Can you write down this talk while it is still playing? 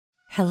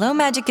Hello,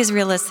 Magic is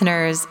Real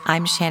listeners.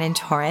 I'm Shannon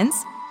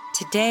Torrance.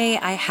 Today,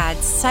 I had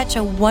such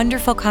a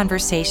wonderful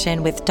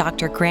conversation with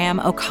Dr. Graham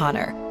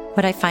O'Connor.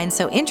 What I find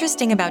so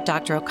interesting about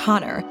Dr.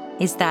 O'Connor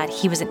is that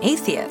he was an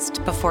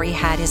atheist before he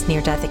had his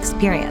near-death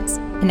experience,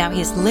 and now he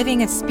is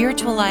living a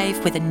spiritual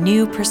life with a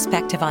new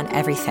perspective on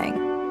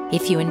everything.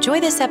 If you enjoy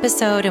this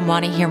episode and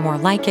want to hear more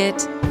like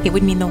it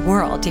would mean the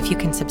world if you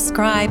can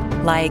subscribe,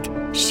 like,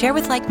 share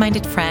with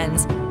like-minded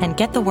friends, and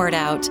get the word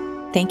out.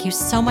 Thank you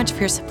so much for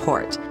your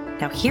support.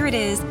 Now here it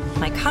is,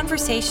 my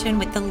conversation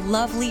with the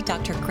lovely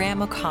Dr.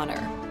 Graham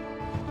O'Connor.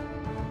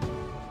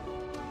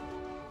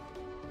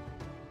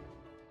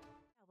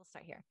 We'll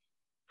start here.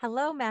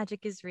 Hello,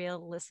 Magic is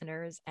Real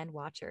listeners and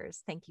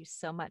watchers. Thank you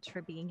so much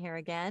for being here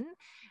again.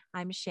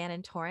 I'm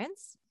Shannon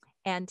Torrance,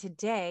 and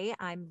today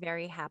I'm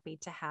very happy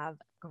to have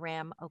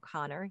Graham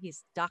O'Connor.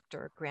 He's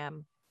Dr.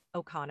 Graham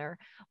O'Connor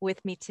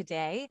with me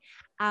today.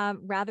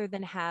 Rather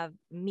than have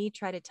me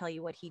try to tell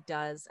you what he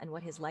does and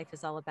what his life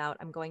is all about,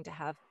 I'm going to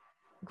have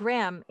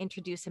Graham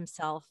introduce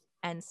himself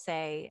and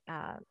say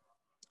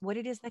what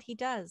it is that he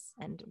does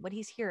and what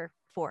he's here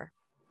for.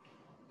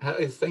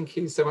 Thank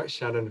you so much,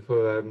 Shannon,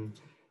 for in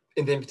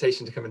the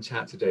invitation to come and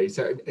chat today.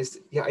 So it's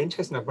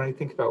interesting when I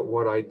think about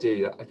what I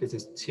do. I think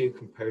there's two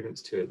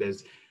components to it.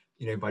 There's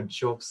my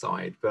job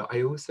side, but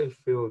I also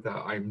feel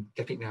that I'm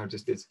getting now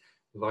just this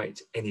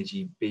light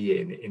energy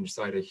being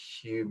inside a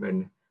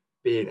human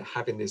being,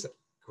 having this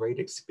great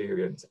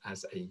experience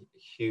as a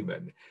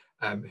human.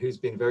 Who's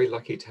been very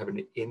lucky to have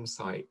an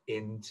insight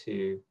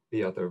into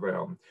the other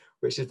realm,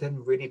 which has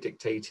then really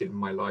dictated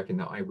my life in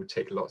that I would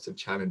take lots of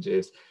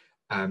challenges,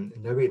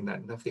 knowing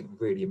that nothing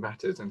really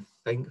matters. And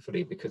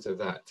thankfully, because of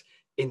that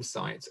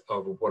insight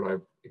of what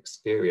I've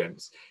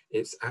experienced,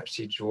 it's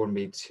actually drawn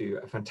me to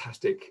a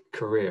fantastic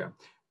career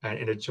and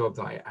in a job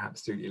that I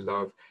absolutely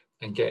love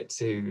and get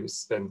to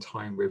spend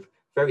time with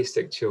very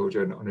sick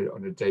children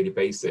on a daily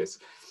basis.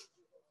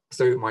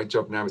 So my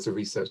job now is a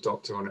research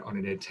doctor on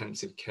an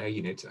intensive care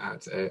unit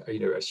at a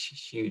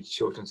huge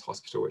children's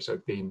hospital, which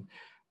I've been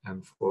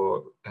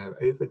for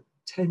over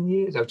 10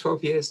 years,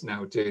 12 years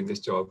now doing this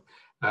job,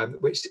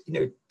 which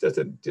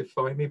doesn't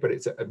define me, but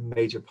it's a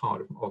major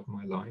part of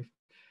my life.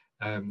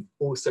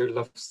 Also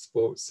love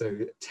sports, so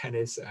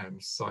tennis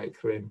and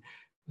cycling,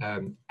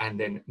 and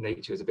then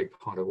nature is a big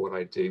part of what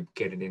I do,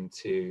 getting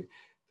into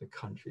the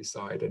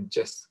countryside, and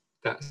just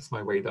that's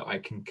my way that I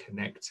can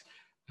connect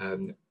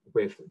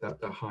with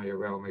the higher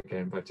realm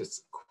again by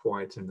just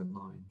quieting the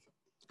mind.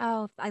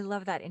 Oh, I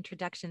love that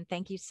introduction.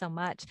 Thank you so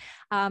much.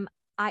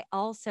 I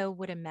also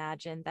would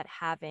imagine that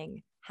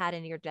having had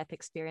a near-death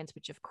experience,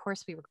 which of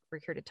course we're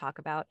here to talk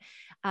about,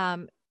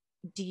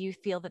 do you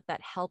feel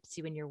that helps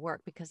you in your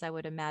work? Because I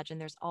would imagine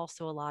there's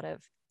also a lot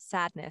of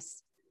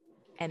sadness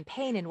and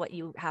pain in what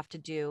you have to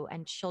do,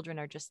 and children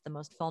are just the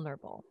most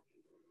vulnerable.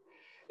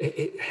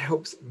 It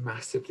helps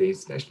massively,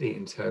 especially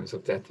in terms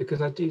of death,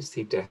 because I do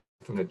see death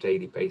on a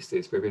daily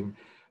basis. We're in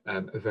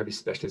a very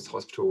specialist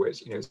hospital,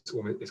 which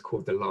it's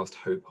called the Last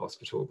Hope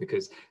Hospital,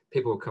 because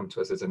people will come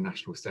to us as a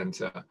national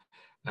centre.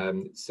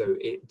 So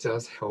it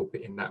does help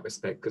in that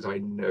respect, because I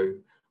know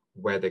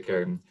where they're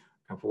going,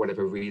 and for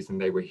whatever reason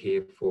they were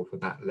here for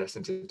that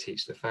lesson to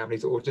teach the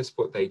families, or just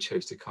what they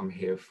chose to come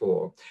here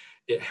for.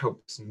 It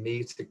helps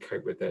me to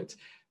cope with it.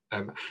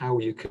 How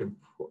you can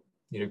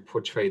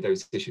portray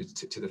those issues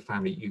to the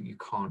family, you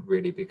can't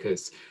really,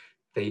 because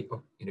they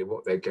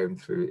what they're going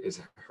through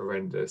is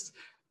horrendous.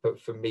 But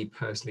for me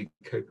personally,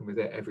 coping with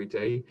it every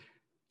day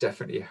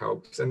definitely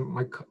helps. And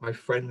my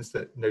friends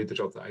that know the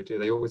job that I do,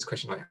 they always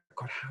question, like,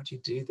 God, how do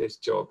you do this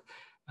job?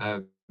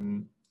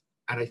 And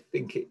I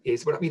think it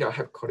is, well, I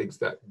have colleagues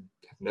that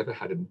have never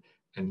had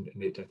a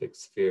near-death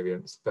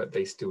experience, but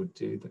they still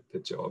do the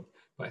job.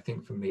 But I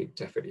think for me, it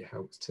definitely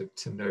helps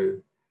to know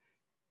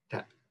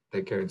that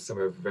they're going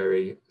somewhere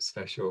very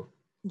special.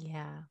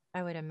 Yeah,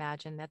 I would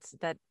imagine that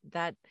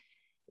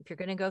if you're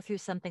going to go through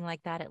something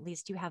like that, at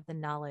least you have the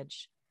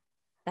knowledge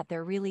that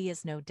there really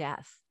is no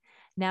death.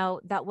 Now,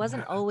 that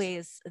wasn't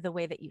always the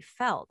way that you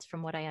felt,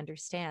 from what I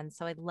understand.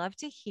 So I'd love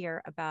to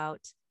hear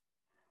about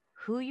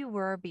who you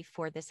were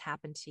before this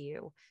happened to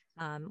you.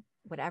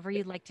 Whatever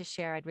you'd like to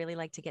share, I'd really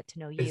like to get to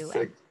know you.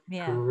 It's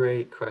a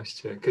great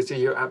question, because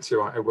you're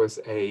absolutely right. I was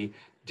a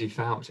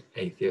devout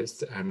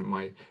atheist, and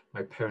my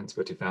parents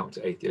were devout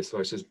atheists, so I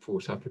was just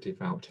brought up a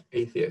devout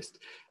atheist.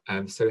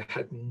 So it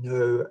had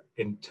no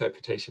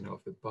interpretation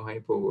of the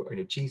Bible.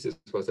 Jesus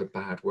was a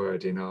bad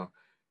word in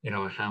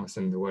our house,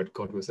 and the word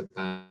God was a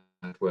bad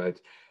word.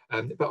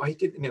 But I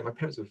did. My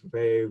parents were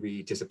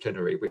very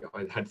disciplinary.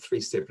 I had 3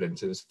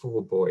 siblings. There was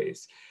 4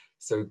 boys,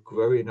 so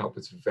growing up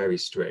was very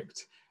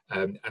strict.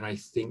 And I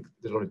think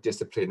a lot of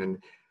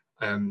discipline,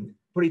 and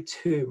probably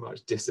too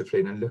much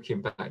discipline. And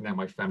looking back now,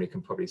 my family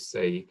can probably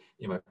say,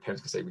 my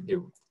parents can say,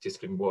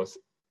 discipline was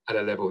at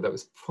a level that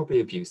was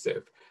probably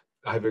abusive.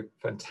 I have a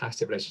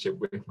fantastic relationship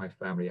with my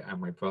family and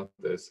my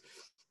brothers.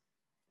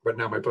 but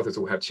now my brothers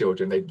all have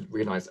children, they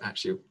realize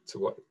actually to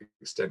what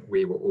extent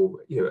we were all,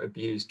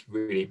 abused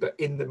really, but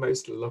in the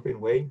most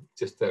loving way,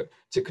 just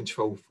to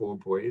control 4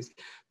 boys.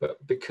 But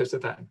because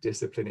of that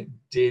discipline, it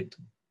did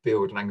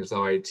build an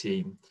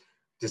anxiety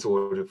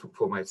disorder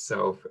for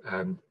myself.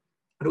 And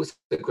also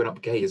growing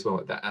up gay as well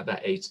at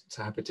that age,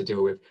 to have to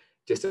deal with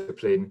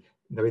discipline,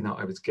 knowing that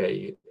I was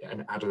gay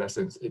and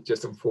adolescence, it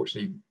just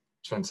unfortunately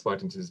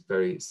transpired into this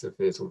very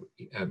severe sort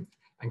of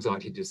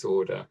anxiety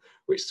disorder,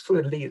 which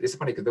sort of leads, it's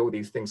funny because all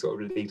these things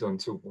sort of lead on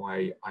to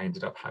why I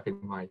ended up having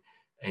my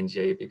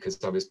NGA,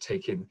 because I was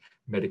taking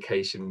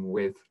medication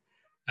with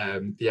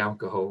the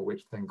alcohol,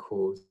 which then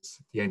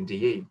caused the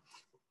NDE.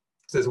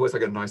 So there's always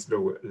like a nice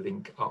little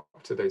link up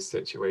to those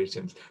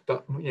situations.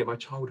 But my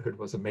childhood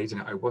was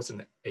amazing. I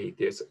wasn't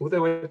atheist,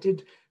 although I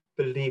did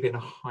believe in a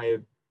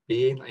higher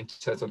being in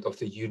terms of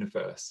the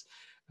universe.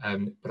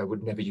 But I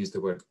would never use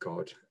the word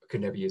God. I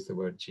could never use the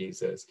word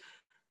Jesus.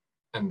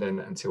 And then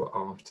until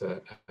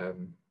after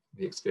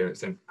the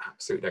experience, and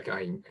absolutely, like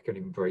I can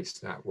embrace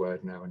that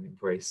word now and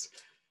embrace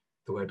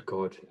the word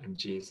God and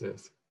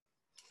Jesus.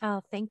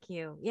 Oh, thank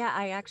you. Yeah,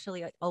 I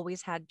actually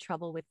always had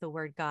trouble with the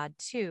word God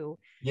too.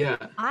 Yeah.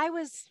 I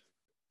was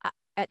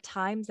at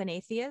times an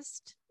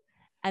atheist,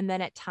 and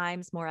then at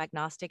times more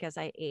agnostic as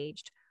I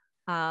aged.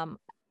 I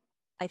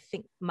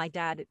think my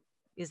dad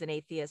is an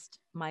atheist.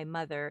 My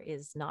mother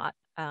is not.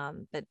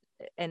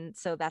 And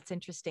so that's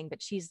interesting.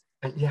 But she's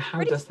Yeah.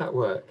 How does that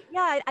work?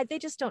 Yeah, they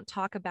just don't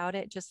talk about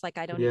it. Just like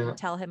I don't even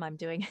tell him I'm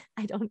doing.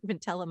 I don't even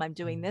tell him I'm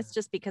doing this,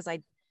 just because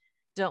I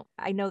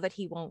know that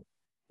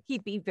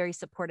he'd be very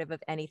supportive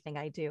of anything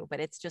I do, but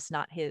it's just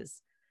not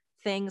his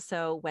thing.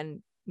 So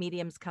when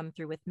mediums come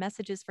through with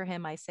messages for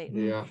him, I say,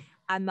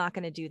 I'm not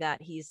going to do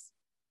that. He's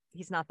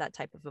not that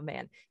type of a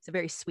man. He's a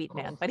very sweet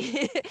man, but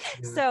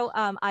so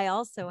I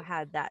also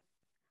had that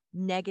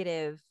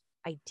negative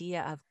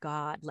idea of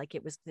God, like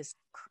it was this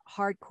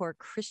hardcore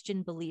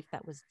Christian belief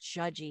that was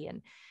judgy,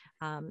 and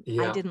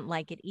I didn't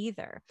like it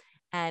either.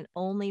 And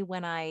only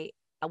when I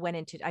went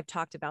into, I've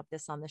talked about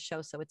this on the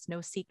show, so it's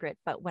no secret,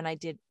 but when I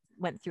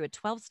went through a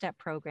 12-step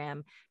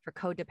program for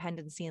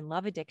codependency and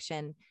love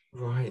addiction,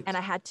 right, and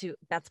I had to,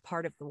 that's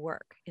part of the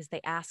work, is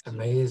they ask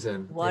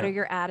amazing, you, what are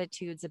your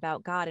attitudes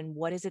about God, and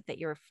what is it that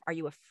are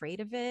you afraid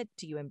of it?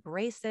 Do you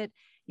embrace it?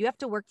 You have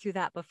to work through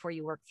that before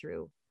you work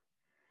through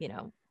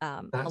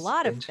a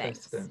lot of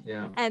things.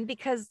 And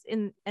because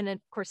and of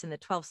course in the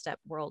 12-step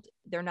world,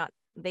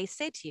 they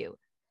say to you,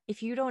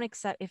 if you don't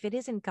accept, if it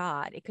isn't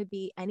God, it could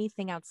be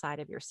anything outside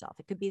of yourself.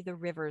 It could be the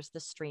rivers, the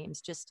streams,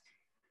 just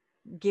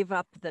give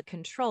up the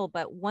control.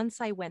 But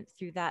once I went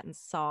through that and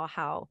saw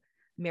how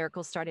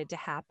miracles started to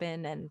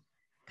happen and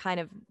kind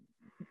of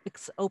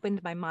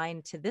opened my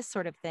mind to this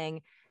sort of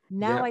thing,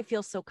 now I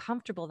feel so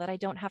comfortable that I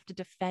don't have to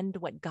defend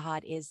what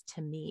God is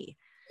to me.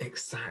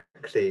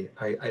 Exactly.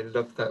 I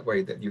love that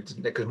way that you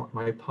did, because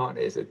my partner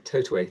is a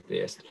total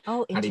atheist.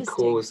 Oh, interesting. And he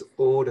calls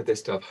all of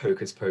this stuff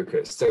hocus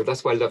pocus. So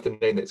that's why I love the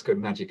name that's called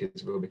magic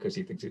as well, because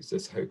he thinks it's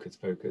just hocus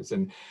pocus.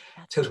 And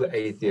that's total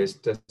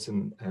atheist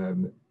doesn't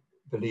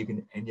believe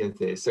in any of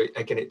this. So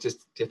again, it's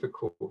just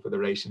difficult for the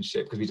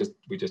relationship because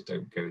we just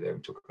don't go there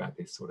and talk about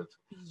this sort of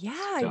stuff.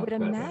 I would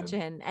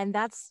imagine. And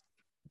that's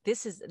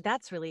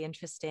really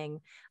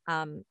interesting.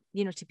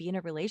 To be in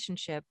a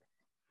relationship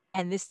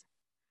and this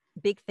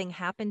big thing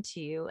happened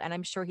to you, and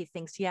I'm sure he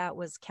thinks it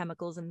was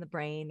chemicals in the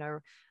brain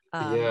or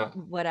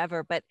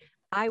whatever, but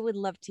I would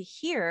love to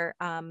hear,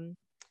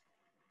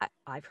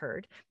 I've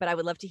heard, but I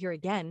would love to hear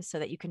again so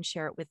that you can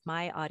share it with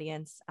my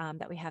audience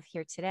that we have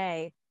here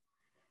today.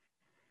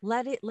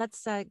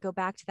 Let's go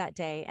back to that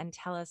day and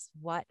tell us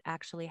what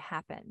actually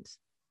happened.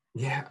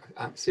 Yeah,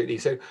 absolutely.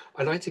 So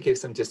I'd like to give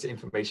some just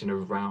information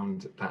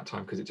around that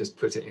time because it just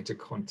puts it into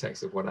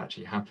context of what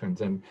actually happened.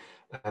 And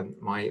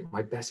my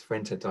best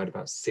friend had died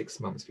about 6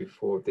 months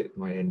before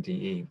my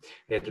NDE.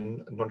 He had a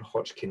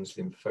non-Hodgkin's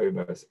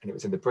lymphoma, and it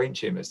was in the brain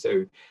tumor.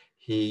 So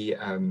he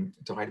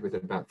died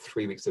within about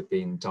 3 weeks of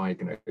being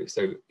diagnosed.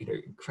 So,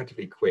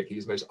 incredibly quick. He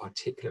was the most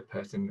articulate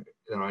person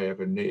that I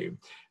ever knew,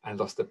 and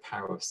lost the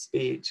power of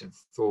speech and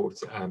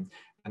thought, and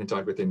he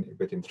died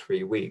within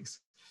 3 weeks.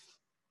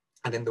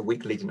 And then the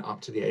week leading up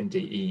to the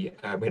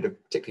NDE, we had a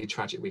particularly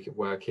tragic week at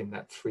work in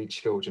that 3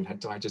 children had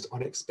died just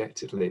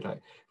unexpectedly,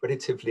 like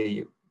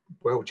relatively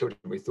well children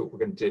we thought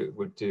would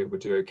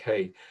do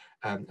okay.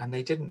 And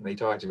they didn't, they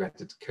died. We had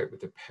to cope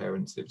with the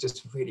parents. It was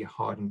just really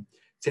hard. And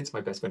since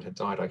my best friend had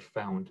died, I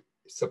found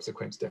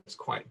subsequent steps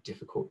quite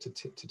difficult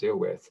to deal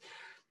with.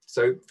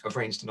 So I've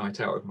arranged a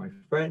night out with my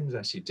friends,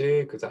 as you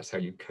do, because that's how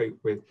you cope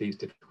with these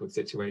difficult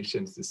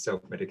situations, the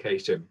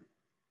self-medication,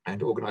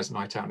 and organised a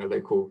night out in a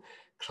local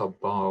club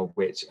bar,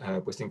 which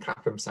was in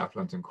Clapham, South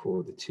London,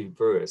 called the Two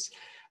Brewers.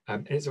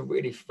 And it's a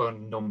really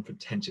fun,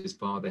 non-pretentious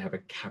bar. They have a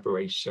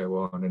cabaret show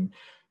on, and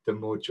the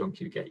more drunk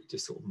you get, you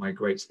just sort of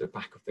migrate to the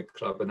back of the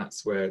club, and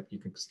that's where you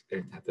can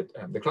have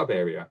the club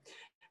area.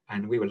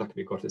 And we were lucky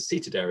we got a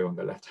seated area on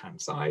the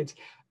left-hand side,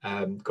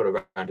 got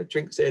a round of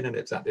drinks in, and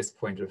it was at this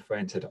point a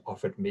friend had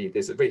offered me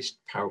this very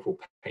powerful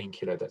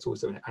painkiller that's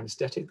also an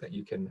anesthetic that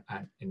you can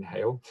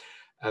inhale.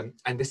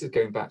 And this is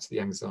going back to the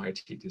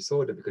anxiety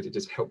disorder, because it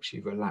just helps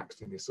you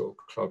relax in this sort of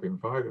club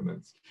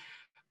environment.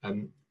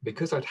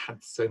 Because I'd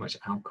had so much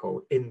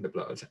alcohol in the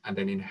blood and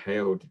then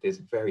inhaled this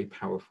very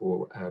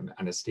powerful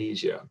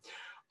anesthesia,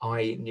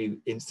 I knew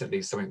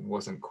instantly something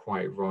wasn't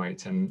quite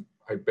right. And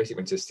I basically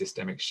went to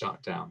systemic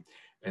shutdown,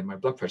 and my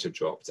blood pressure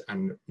dropped.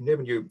 And you know,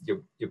 when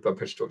your blood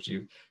pressure drops,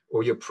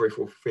 all your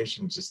peripheral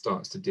vision just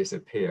starts to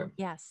disappear.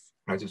 Yes.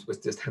 I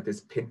just had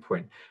this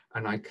pinpoint,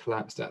 and I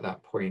collapsed at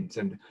that point.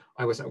 And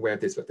I wasn't aware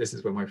of this, but this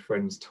is when my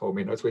friends told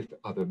me, and I was with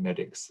other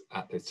medics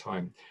at the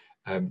time,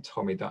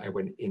 told me that I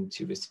went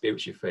into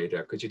respiratory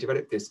failure, because you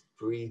develop this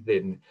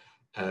breathing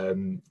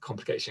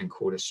complication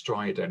called a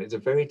stridor, and it's a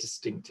very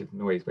distinctive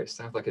noise where it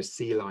sounds like a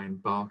sea lion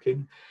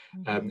barking.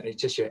 And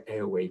it's just your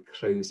airway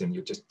closing.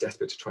 You're just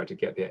desperate to try to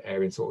get the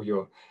air in, so all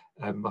your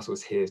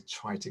muscles here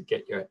try to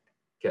get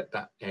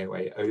that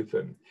airway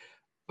open.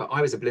 But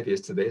I was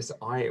oblivious to this.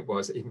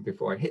 Even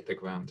before I hit the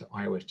ground,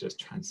 I was just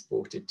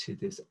transported to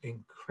this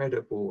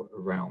incredible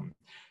realm.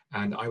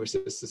 And I was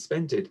just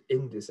suspended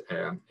in this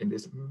air, in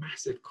this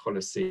massive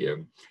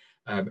coliseum.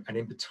 And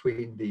in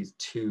between these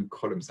two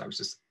columns, I was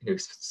just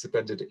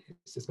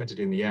suspended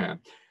in the air.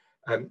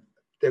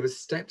 There were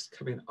steps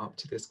coming up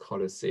to this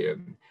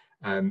coliseum.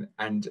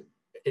 And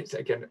it's,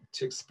 again,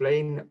 to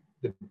explain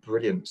the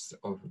brilliance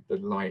of the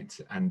light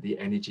and the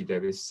energy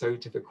there is so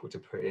difficult to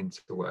put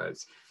into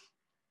words.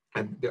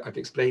 And I've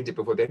explained it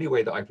before. The only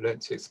way that I've learned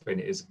to explain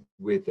it is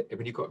when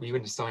you're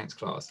in a science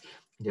class,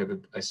 you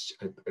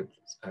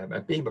have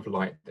a beam of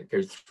light that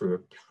goes through a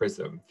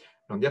prism.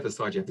 And on the other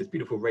side, you have this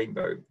beautiful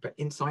rainbow. But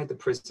inside the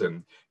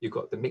prism, you've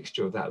got the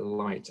mixture of that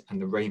light and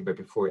the rainbow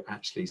before it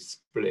actually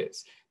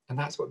splits. And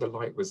that's what the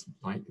light was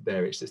like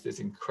there. It's just this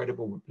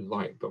incredible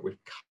light, but with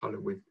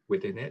color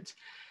within it.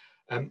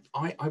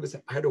 I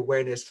had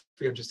awareness,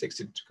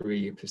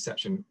 360-degree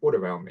perception all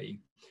around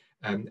me.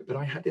 But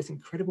I had this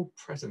incredible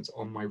presence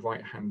on my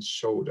right-hand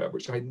shoulder,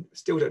 which I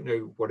still don't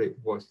know what it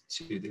was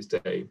to this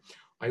day.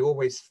 I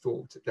always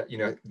thought that,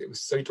 it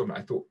was so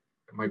dominant. I thought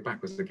my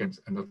back was against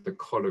another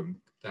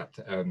column that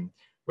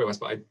where I was,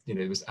 but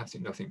there was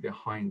absolutely nothing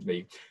behind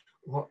me.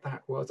 What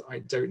that was, I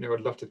don't know.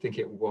 I'd love to think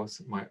it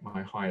was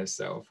my higher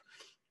self.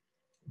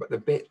 But the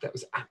bit that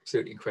was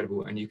absolutely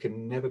incredible, and you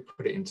can never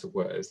put it into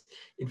words,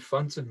 in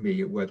front of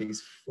me were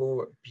these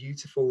 4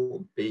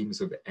 beautiful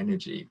beams of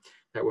energy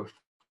that were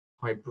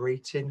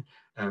vibrating,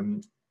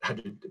 had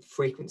a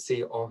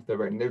frequency of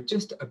their own. They were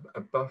just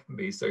above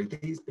me. So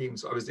these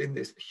beams, I was in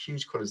this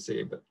huge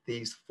coliseum, but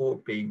these 4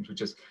 beams were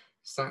just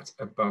sat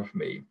above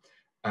me.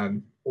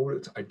 All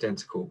looked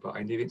identical, but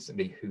I knew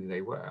instantly who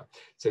they were.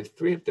 So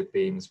 3 of the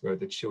beams were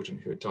the children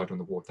who had died on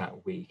the war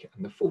that week,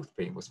 and the 4th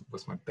beam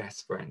was my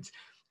best friend.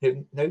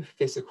 No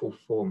physical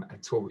form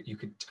at all.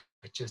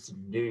 I just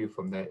knew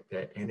from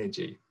their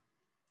energy.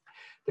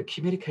 The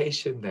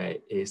communication there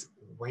is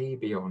way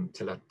beyond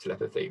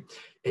telepathy.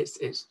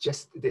 It's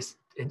just this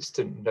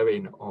instant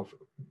knowing of,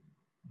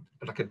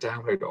 like a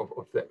download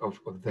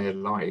of their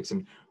lives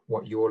and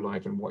what your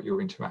life and what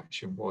your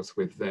interaction was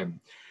with them.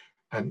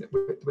 And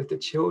with the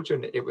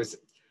children, it was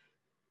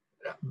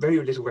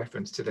very little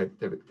reference to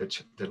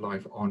the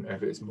life on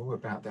Earth. It was more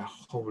about their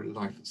whole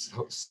life,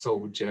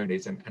 soul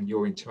journeys and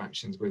your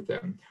interactions with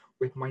them.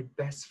 With my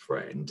best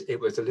friend, it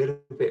was a little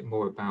bit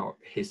more about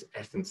his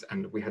essence,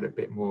 and we had a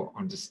bit more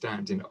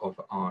understanding of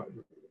our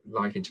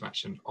life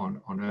interaction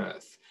on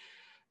Earth.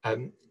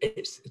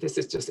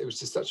 It was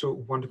just such a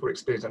wonderful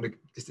experience, and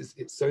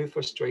it's so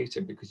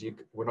frustrating because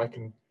when I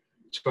can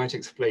try to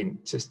explain,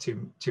 just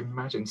to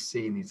imagine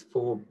seeing these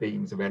 4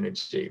 beams of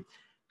energy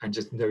and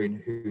just knowing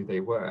who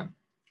they were.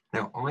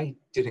 Now, I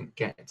didn't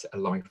get a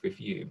life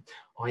review.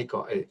 I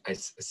got a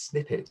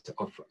snippet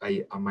of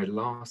my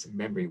last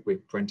memory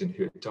with Brendan,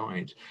 who had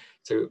died.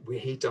 So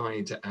he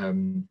died,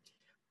 when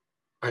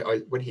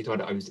he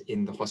died, I was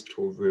in the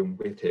hospital room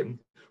with him,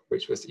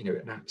 which was,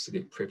 an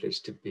absolute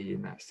privilege to be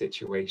in that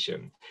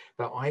situation.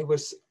 But I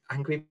was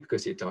angry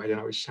because he died, and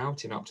I was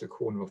shouting up to the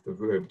corner of the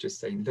room, just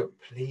saying, look,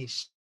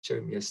 please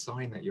show me a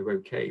sign that you're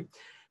okay.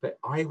 But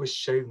I was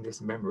shown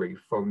this memory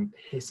from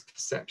his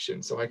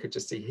perception. So I could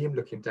just see him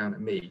looking down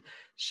at me,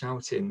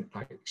 shouting,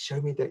 like,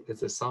 show me that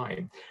there's a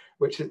sign,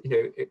 which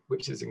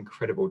is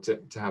incredible to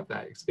have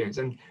that experience.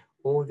 And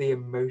all the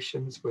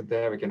emotions were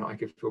there again. I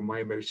could feel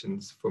my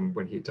emotions from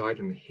when he died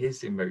and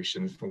his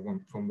emotions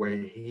from where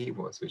he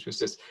was, which was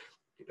just,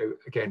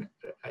 again,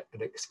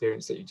 an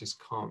experience that you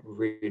just can't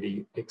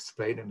really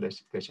explain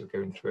unless you're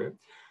going through it.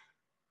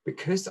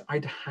 Because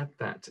I'd had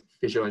that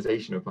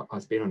visualization of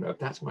us being on Earth,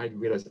 that's when I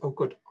realized, oh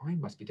God, I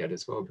must be dead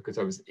as well, because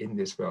I was in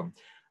this realm,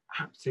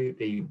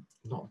 absolutely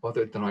not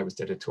bothered that I was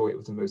dead at all. It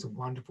was the most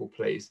wonderful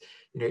place.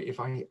 If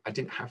I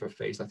didn't have a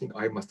face, I think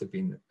I must have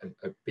been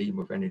a beam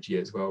of energy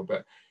as well.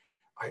 But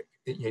my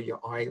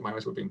eyes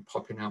would have been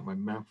popping out, my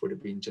mouth would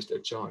have been just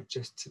ajar,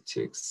 just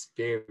to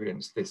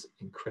experience this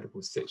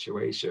incredible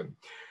situation.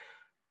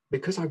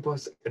 because I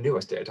knew I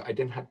was dead, I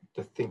didn't have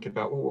to think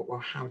about, oh, well,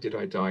 how did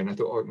I die? And I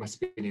thought, oh, it must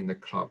have been in the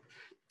club.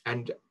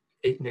 And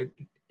in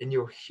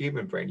your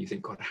human brain, you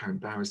think, God, how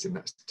embarrassing,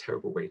 that's a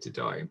terrible way to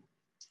die.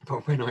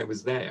 But when I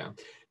was there,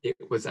 it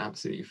was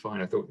absolutely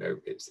fine. I thought, no,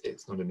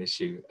 it's not an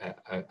issue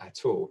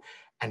at all.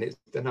 And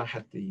then I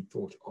had the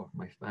thought of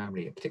my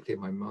family, and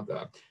particularly my mother.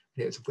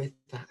 And it was with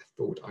that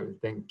thought I was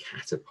then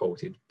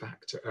catapulted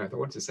back to earth. I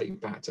want to say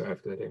back to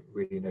earth because I don't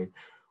really know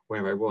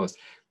where I was.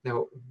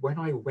 Now, when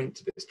I went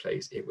to this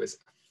place, it was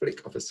a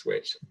flick of a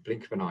switch,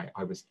 blink of an eye,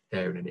 I was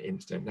there in an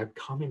instant. Now,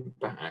 coming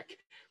back,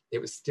 it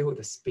was still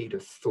the speed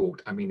of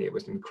thought. I mean, it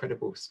was an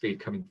incredible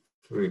speed coming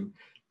through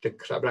the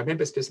club. But I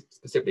remember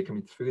specifically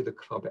coming through the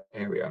club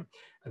area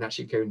and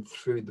actually going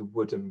through the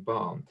wooden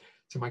barn.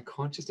 So my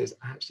consciousness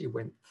actually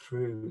went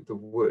through the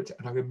wood.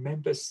 And I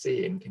remember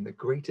seeing in the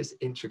greatest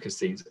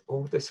intricacies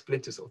all the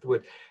splinters of the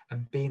wood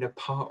and being a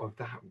part of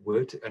that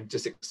wood and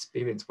just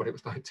experience what it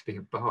was like to be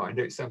a bar. I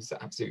know it sounds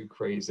absolutely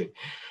crazy.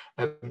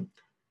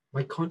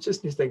 My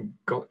consciousness then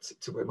got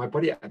to where my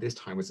body at this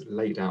time was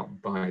laid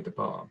out by the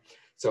bar.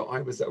 So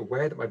I was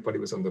aware that my body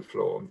was on the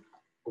floor.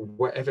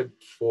 Whatever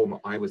form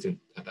I was in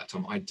at that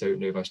time, I don't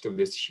know if I was still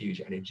this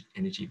huge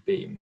energy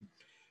beam.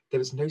 There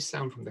was no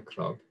sound from the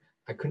club.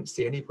 I couldn't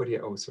see anybody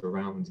else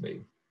around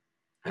me.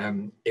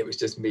 It was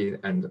just me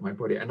and my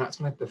body. And that's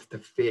when the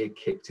fear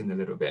kicked in a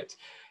little bit.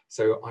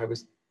 So I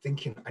was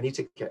thinking, I need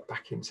to get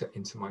back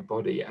into my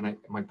body. And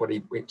my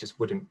body, it just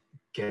wouldn't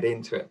get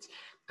into it.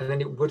 And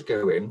then it would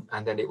go in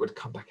and then it would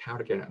come back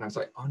out again. And I was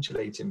like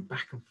undulating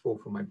back and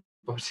forth from my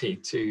body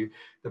to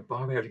the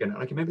bar area again. And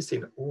I can remember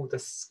seeing all the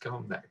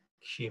scum that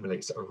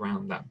accumulates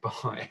around that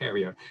bar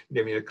area.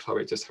 In a club,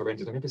 it's just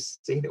horrendous. I remember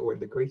seeing it all in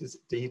the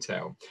greatest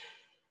detail.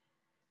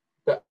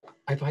 But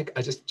I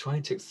just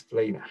trying to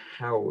explain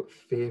how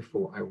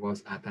fearful I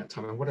was at that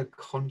time and what a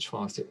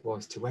contrast it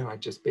was to where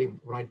I'd just been.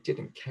 When I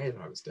didn't care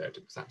that I was dead,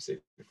 it was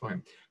absolutely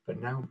fine.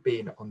 But now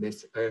being on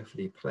this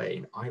earthly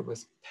plane, I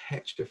was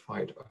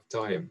petrified of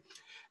dying.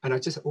 And I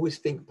just always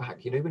think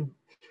back, when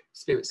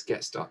spirits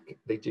get stuck,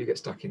 they do get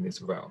stuck in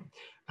this realm.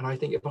 And I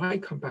think if I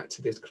come back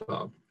to this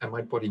club and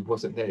my body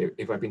wasn't there,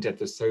 if I'd been dead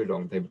for so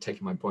long, they would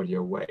take my body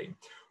away.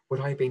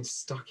 Would I have been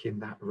stuck in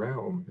that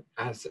realm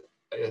as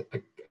a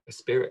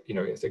spirit,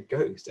 as a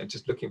ghost and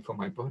just looking for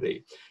my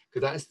body?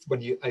 Because that's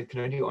when I can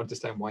only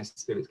understand why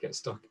spirits get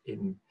stuck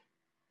in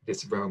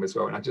this realm as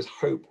well. And I just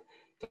hope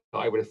that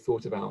I would have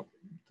thought about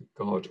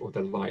God or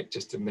the light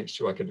just to make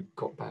sure I could have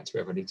got back to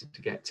where I needed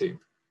to get to.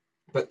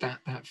 But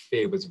that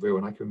fear was real,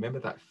 and I can remember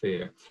that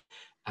fear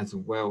as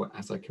well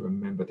as I can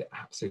remember the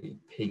absolute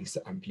peace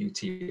and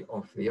beauty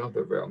of the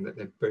other realm, that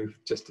they're both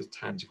just as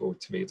tangible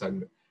to me as I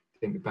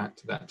think back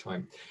to that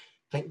time.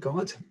 Thank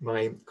God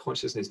my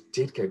consciousness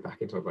did go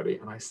back into my body,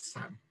 and I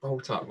sat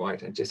bolt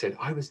upright and just said,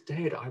 I was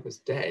dead.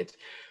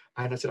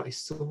 And I said, I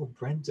saw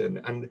Brendan.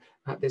 And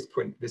at this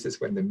point, this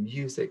is when the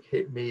music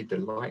hit me, the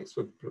lights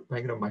were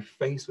banging on, my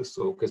face was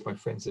sore because my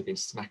friends had been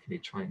smacking me,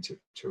 trying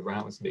to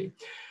rouse me.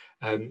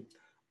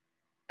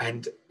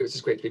 And it was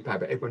just great to be back,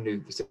 but everyone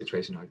knew the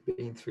situation I'd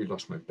been through,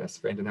 lost my best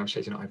friend, and now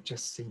I've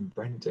just seen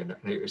Brendan.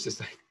 And it was just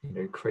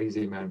like,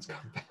 crazy man's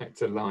come back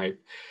to life.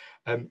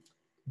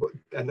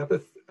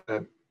 Another,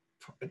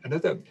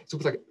 it's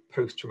almost like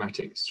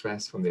post-traumatic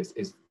stress from this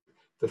is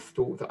the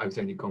thought that I was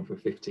only gone for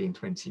 15,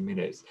 20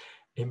 minutes.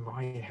 In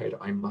my head,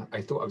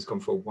 I thought I was gone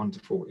for a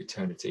wonderful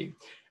eternity.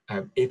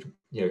 If,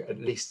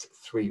 at least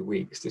 3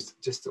 weeks,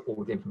 just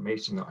all the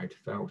information that I'd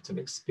felt and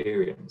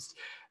experienced,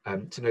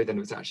 to know then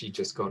it was actually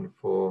just gone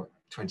for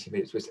 20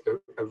 minutes was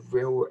a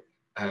real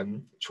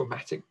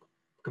traumatic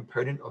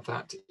component of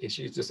that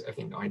issue, just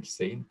everything I'd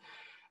seen.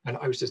 And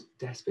I was just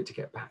desperate to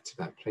get back to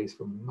that place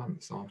for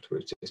months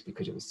afterwards, just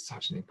because it was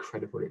such an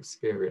incredible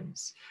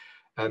experience.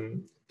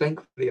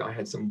 Thankfully, I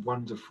had some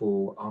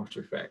wonderful after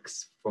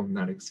effects from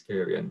that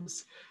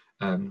experience,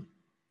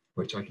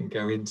 which I can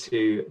go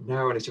into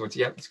now, unless you want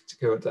to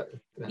go into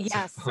that.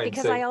 Yes, fine.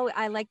 Because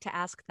I like to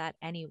ask that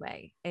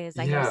anyway, is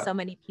I know so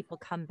many people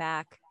come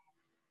back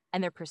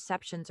and their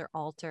perceptions are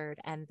altered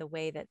and the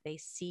way that they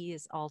see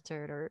is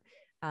altered, or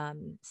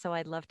so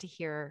I'd love to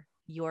hear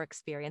your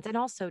experience, and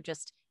also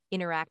just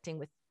interacting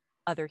with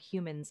other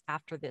humans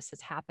after this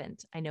has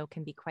happened, I know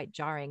can be quite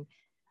jarring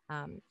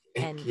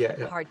and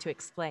hard to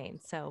explain.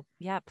 So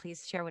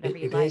please share whatever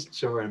you'd like. It is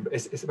jarring, but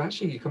it's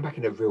actually, you come back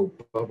in a real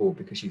bubble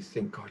because you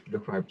think, God,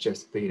 look where I've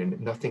just been,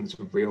 and nothing's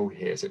real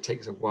here. So it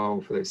takes a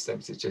while for those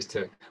senses just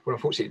to, well,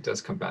 unfortunately it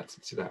does come back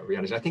to that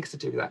reality. I think it's to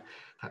do with that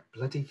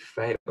bloody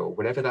fail,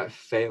 whatever that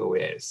fail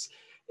is.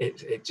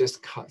 It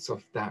just cuts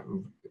off that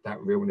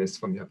realness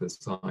from the other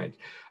side.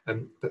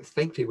 But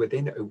thankfully,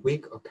 within a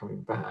week of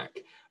coming back,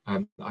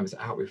 I was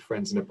out with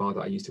friends in a bar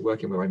that I used to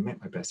work in, where I met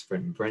my best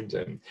friend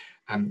Brendan,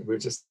 and we were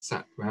just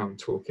sat around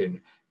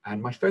talking,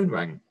 and my phone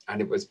rang,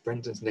 and it was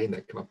Brendan's name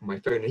that came up on my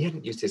phone, and he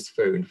hadn't used his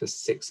phone for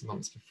 6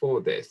 months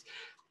before this.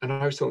 And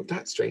I thought,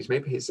 that's strange,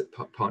 maybe his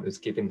partner's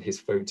given his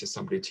phone to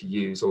somebody to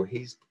use, or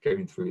he's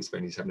going through his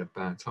phone, he's having a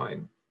bad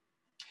time.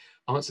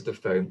 Answered the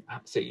phone,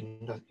 absolutely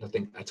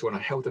nothing at all. And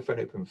I held the phone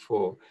open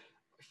for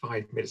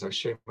 5 minutes, I was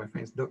showing my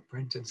friends, look,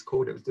 Brendan's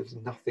called. There was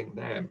nothing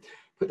there.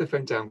 Put the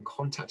phone down,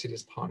 contacted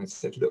his partner, and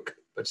said, look,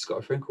 I just got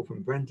a phone call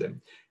from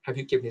Brendan. Have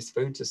you given his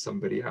phone to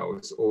somebody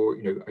else? Or,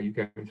 are you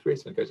going through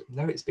it? And he goes,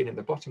 no, it's been in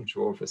the bottom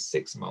drawer for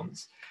 6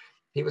 months.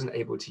 He wasn't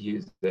able to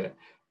use it.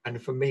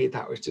 And for me,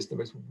 that was just the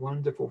most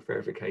wonderful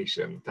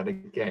verification that,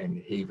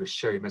 again, he was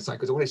showing me a sign,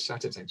 because all his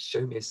shouted saying,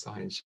 show me a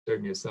sign, show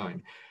me a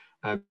sign.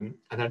 And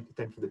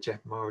then for the Jeff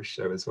Morris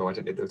show as well, I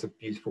don't know, there was a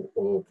beautiful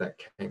orb that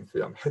came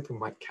through. I'm hoping we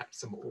might catch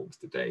some orbs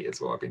today as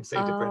well. I've been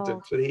saying to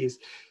Brendan, please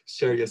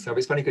show yourself.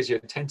 It's funny because you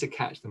tend to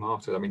catch them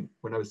after. I mean,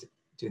 when I was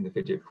doing the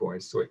video before, I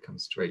saw it come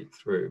straight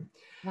through.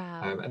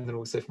 Wow. And then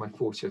also for my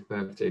 40th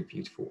birthday,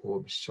 beautiful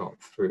orb shot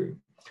through.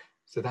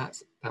 So that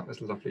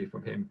was lovely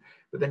from him.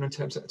 But then in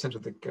terms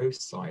of the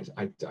ghost side,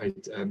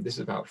 this is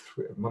about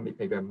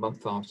maybe a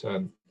month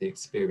after the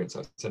experience. I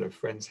was at a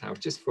friend's house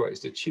just for it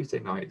was a Tuesday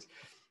night,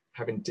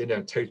 having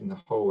dinner, toting the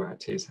hole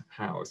at his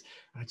house.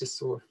 And I just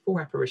saw a full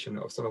apparition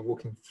of someone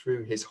walking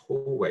through his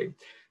hallway.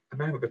 A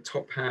man with a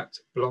top hat,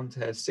 blonde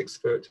hair, 6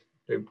 foot,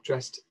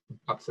 dressed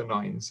up to the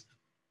nines,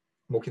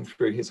 walking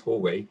through his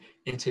hallway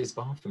into his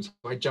bathroom. So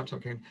I jumped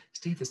up going,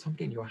 Steve, there's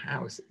somebody in your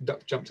house.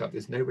 Jumped up,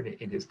 there's nobody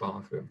in his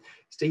bathroom.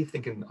 Steve,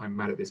 thinking I'm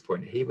mad at this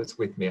point, he was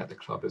with me at the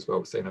club as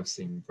well, saying I've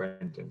seen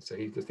Brendan. So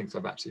he just thinks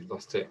I've actually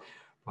lost it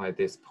by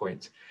this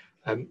point.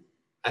 And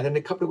then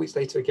a couple of weeks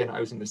later, again, I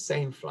was in the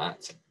same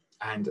flat,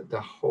 and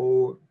the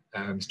whole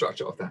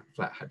structure of that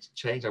flat had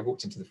changed. I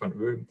walked into the front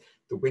room,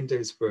 the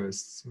windows were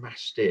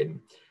smashed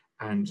in,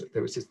 and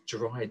there was just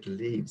dried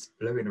leaves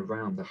blowing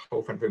around the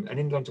whole front room. And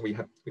in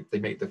London, they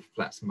make the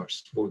flats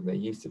much smaller than they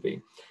used to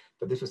be,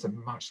 but this was a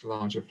much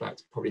larger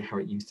flat, probably how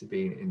it used to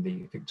be in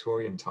the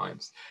Victorian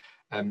times.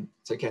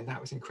 So again, that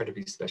was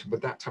incredibly special.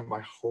 But that time,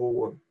 my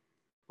whole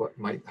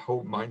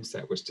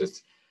mindset was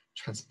just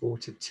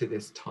transported to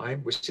this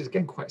time, which is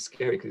again quite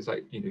scary, because it's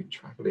like,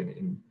 traveling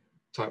in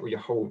time where your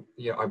whole,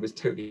 I was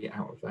totally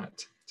out of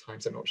that time.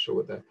 So I'm not sure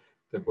what the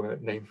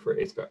word name for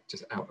it is, but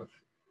just out of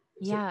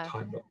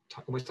time,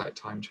 almost like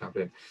time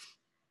traveling.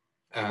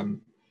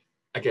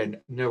 Again,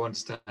 no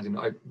understanding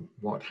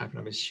what happened.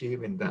 I'm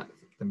assuming that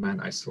the man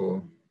I saw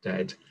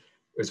dead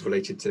was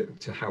related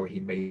to how he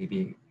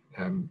maybe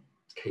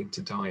came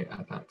to die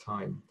at that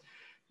time.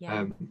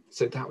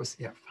 So that was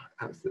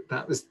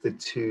the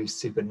two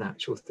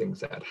supernatural things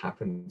that had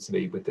happened to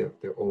me, with the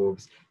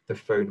orbs, the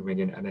phone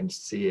ringing, and then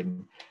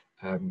seeing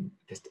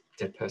this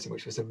dead person,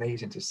 which was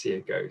amazing to see a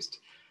ghost.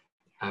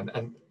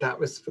 And that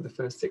was for the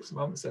first 6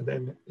 months, and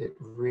then it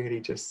really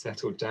just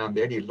settled down.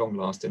 The only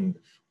long-lasting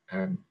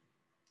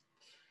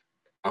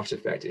after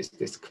effect is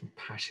this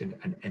compassion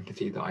and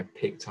empathy that I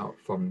picked up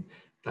from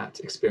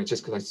that experience,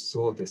 just because I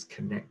saw this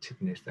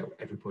connectedness that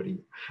everybody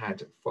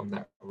had from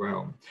that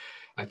realm.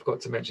 I forgot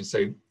to mention,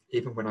 so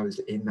even when I was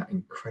in that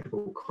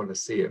incredible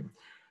Colosseum,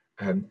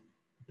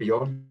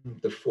 beyond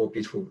the 4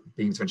 beautiful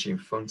beams of energy in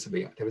front of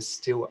me, there were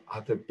still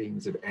other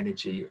beams of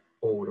energy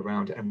all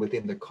around. And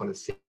within the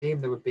Colosseum,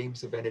 there were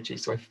beams of energy.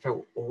 So I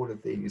felt all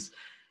of these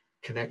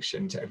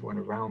connection to everyone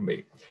around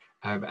me.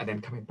 And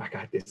then coming back, I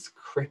had this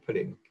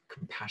crippling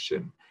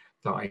compassion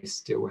that I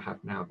still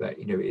have now, that,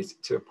 is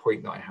to a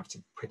point that I have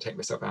to protect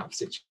myself out of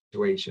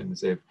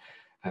situations if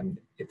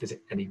there's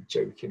any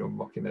joking or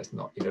mocking that's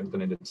not,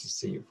 done in a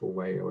deceitful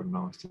way or a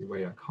nasty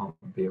way. I can't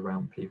be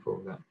around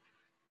people that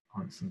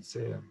aren't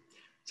sincere.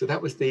 So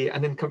that was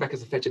and then come back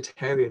as a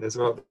vegetarian as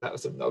well. That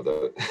was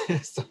another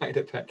side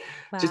effect.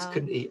 Wow. Just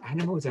couldn't eat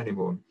animals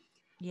anymore.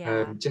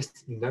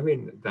 Just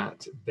knowing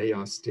that they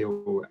are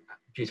still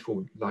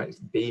beautiful light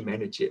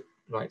beams.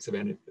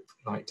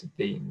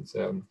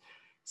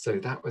 So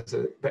that was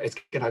but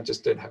again, I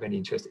just don't have any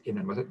interest in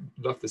them. I don't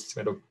love the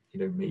smell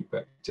of meat,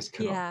 but just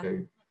cannot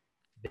go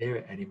near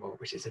it anymore,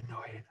 which is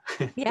annoying.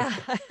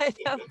 I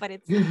know,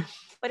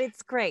 but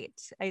it's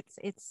great.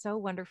 It's so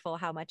wonderful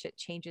how much it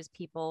changes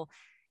people.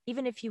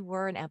 Even if you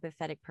were an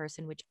empathetic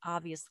person, which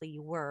obviously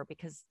you were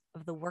because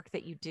of the work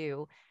that you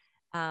do,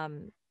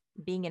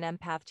 being an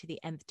empath to the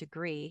nth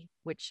degree,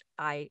 which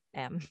I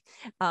am.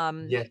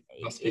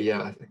 Must be,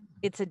 I think.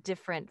 It's a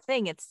different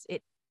thing.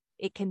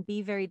 It can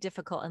be very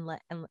difficult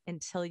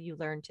until you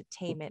learn to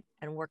tame it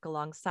and work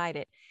alongside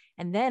it.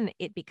 And then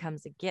it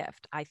becomes a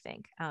gift, I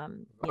think.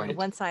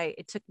 Right.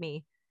 It took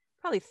me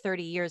probably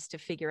 30 years to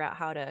figure out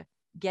how to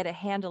get a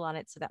handle on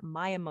it so that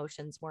my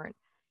emotions weren't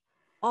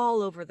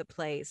all over the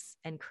place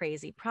and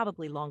crazy,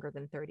 probably longer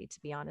than 30, to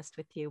be honest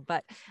with you.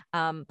 But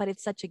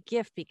it's such a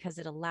gift because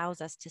it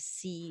allows us to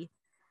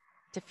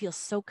feel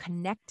so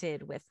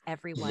connected with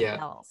everyone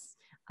else.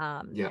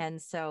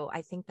 And so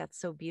I think that's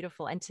so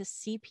beautiful. And to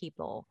see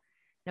people,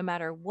 no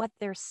matter what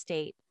their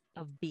state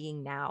of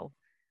being now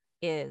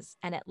is,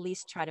 and at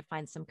least try to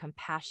find some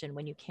compassion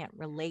when you can't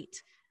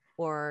relate,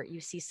 or you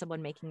see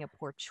someone making a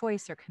poor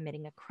choice or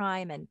committing a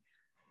crime, and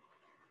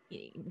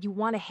you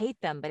want to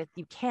hate them, but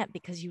you can't,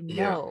 because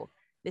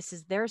this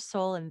is their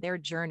soul and their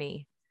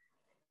journey.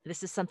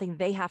 This is something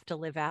they have to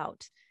live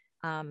out.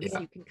 So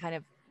you can kind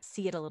of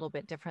see it a little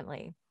bit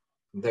differently.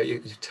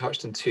 You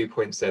touched on 2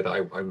 points there that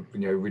I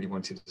really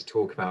wanted to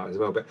talk about as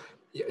well. But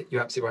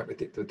you're absolutely right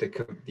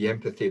with the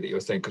empathy that you're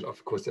saying, because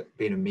of course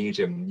being a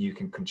medium you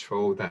can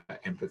control that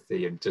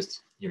empathy and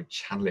just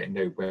channel it and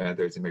know where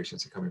those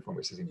emotions are coming from,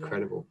 which is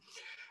incredible.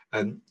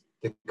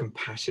 The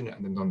compassion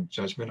and the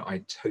non-judgment,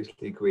 I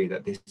totally agree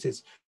that this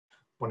is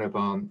one of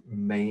our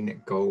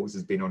main goals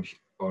has been on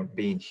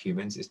being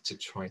humans, is to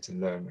try to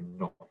learn and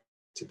not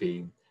to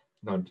be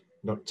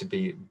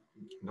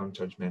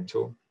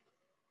non-judgmental,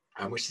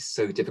 which is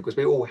so difficult.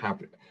 We all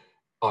have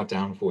our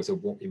downfalls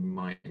of what we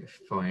might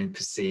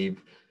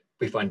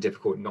we find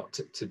difficult not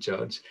to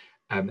judge.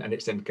 And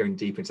it's then going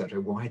deep into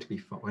that. Why do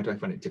I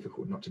find it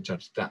difficult not to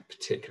judge that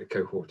particular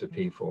cohort of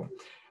people?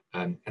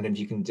 And then if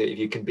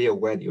you can be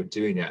aware that you're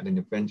doing it, and then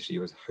eventually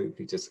you'll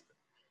hopefully just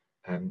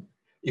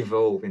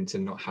evolve into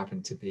not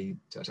having to be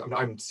judged.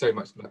 I'm so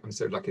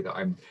lucky that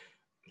I'm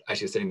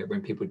actually saying that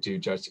when people do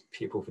judge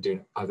people for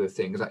doing other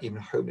things, like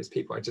even homeless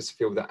people, I just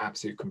feel that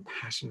absolute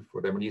compassion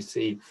for them. When you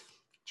see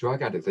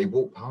drug addicts, they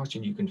walk past you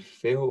and you can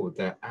feel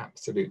their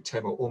absolute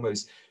turmoil.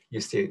 Almost,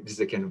 you see this is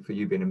again for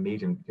you being a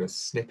medium, your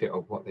snippet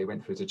of what they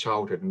went through as a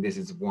childhood, and this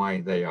is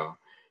why they are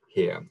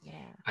here.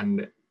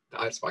 And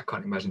that's why I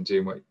can't imagine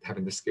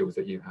having the skills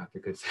that you have,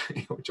 because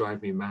it would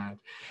drive me mad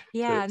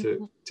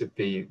to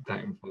be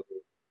that involved.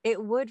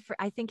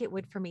 I think it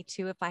would for me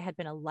too, if I had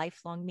been a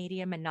lifelong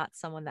medium and not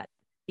someone that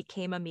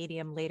became a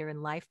medium later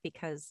in life,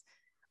 because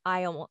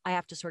I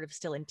have to sort of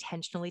still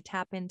intentionally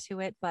tap into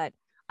it. But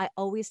I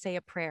always say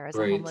a prayer as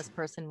a homeless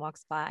person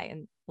walks by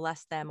and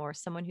bless them, or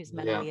someone who's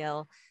mentally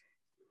ill,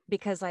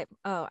 because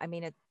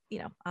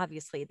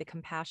obviously the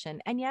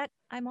compassion. And yet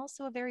I'm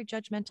also a very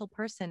judgmental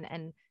person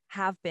and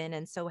have been,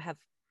 and so have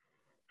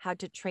had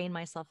to train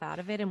myself out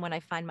of it. And when I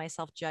find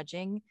myself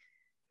judging,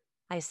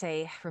 I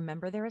say,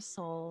 remember they're a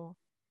soul,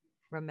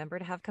 remember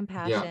to have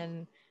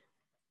compassion,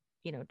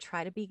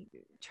 try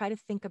to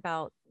think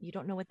about, you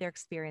don't know what their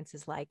experience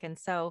is like. And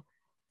so,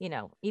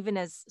 even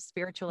as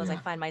spiritual as I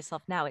find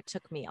myself now, it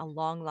took me a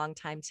long, long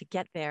time to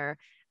get there,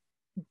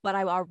 but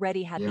I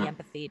already had the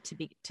empathy to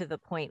be to the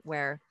point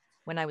where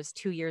when I was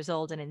 2 years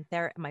old and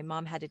my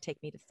mom had to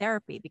take me to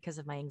therapy because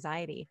of my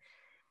anxiety.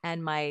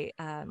 And my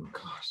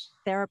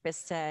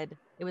therapist said,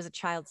 it was a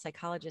child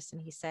psychologist,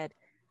 and he said,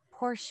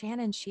 poor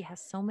Shannon, she has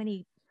so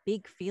many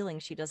big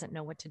feelings she doesn't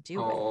know what to do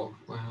with. Oh,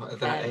 wow, at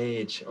that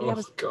age. I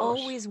was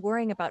always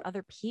worrying about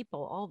other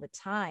people all the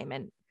time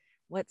and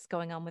what's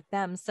going on with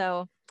them.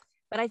 So,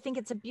 but I think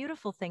it's a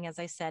beautiful thing, as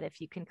I said,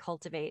 if you can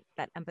cultivate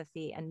that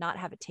empathy and not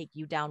have it take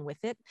you down with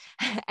it,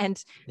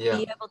 and be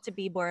able to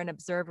be more an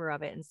observer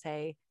of it and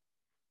say,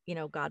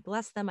 God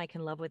bless them. I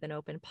can love with an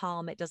open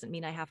palm. It doesn't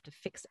mean I have to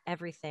fix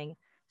everything,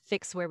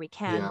 fix where we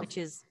can, which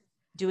is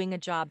doing a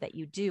job that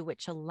you do,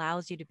 which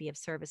allows you to be of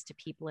service to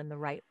people in the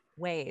right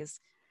ways.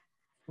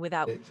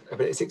 But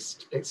it's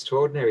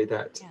extraordinary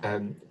that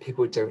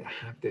people don't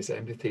have this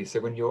empathy. So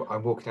when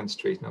I'm walking down the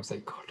street and I'll say,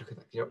 God, look at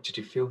that. Did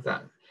you feel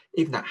that?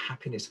 Even that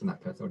happiness from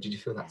that person, or did you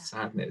feel that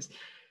sadness?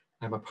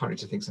 And my partner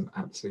just thinks I'm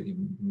absolutely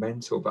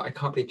mental, but I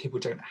can't believe people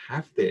don't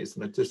have this.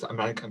 And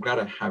I'm glad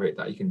I have it,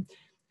 that you can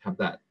have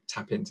that,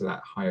 tap into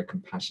that higher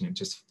compassion and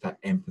just that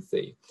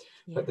empathy.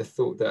 But the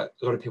thought that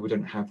a lot of people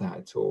don't have that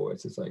at all,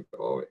 it's just like,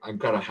 oh, I'm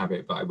glad I have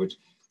it, but I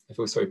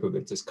feel sorry for people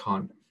that just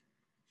can't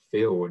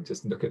feel and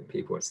just look at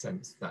people and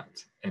sense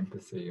that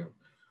empathy of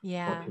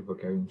what people are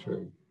going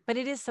through. But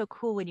it is so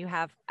cool when you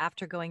have,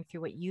 after going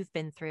through what you've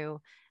been through,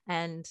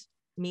 and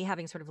me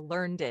having sort of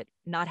learned it,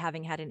 not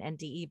having had an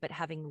NDE, but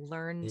having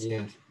learned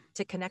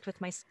to connect with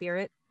my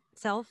spirit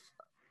self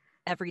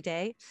every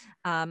day.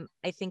 I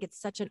think it's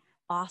such an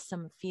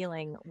awesome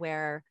feeling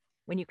where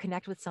when you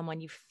connect with someone,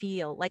 you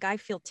feel like, I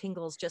feel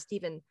tingles just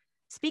even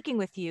speaking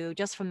with you,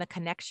 just from the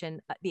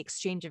connection, the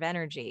exchange of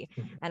energy.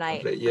 And I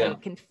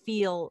can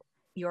feel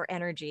your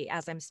energy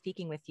as I'm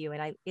speaking with you.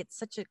 And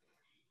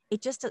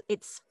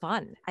it's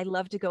fun. I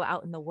love to go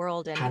out in the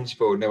world and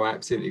tangible. No, I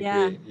absolutely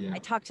agree. I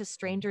talk to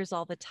strangers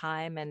all the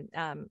time. And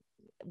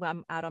when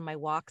I'm out on my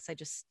walks, I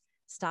just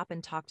stop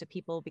and talk to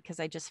people, because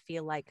I just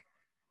feel like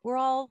we're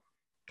all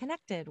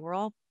connected.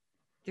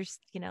 It's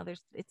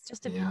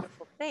just a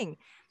beautiful thing.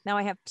 Now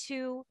I have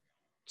two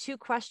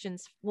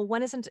questions. Well,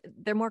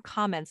 they're more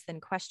comments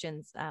than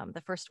questions.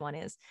 The first one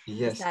is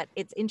that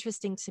it's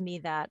interesting to me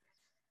that,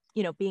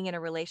 being in a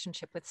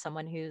relationship with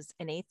someone who's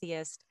an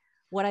atheist,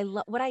 what I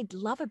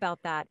love about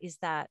that is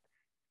that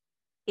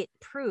it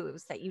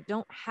proves that you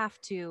don't have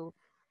to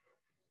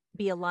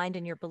be aligned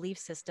in your belief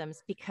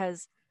systems,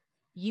 because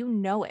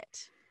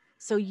it.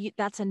 So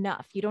that's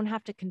enough. You don't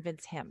have to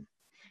convince him.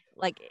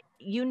 Like,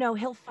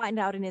 he'll find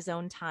out in his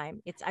own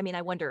time.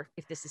 I wonder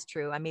if this is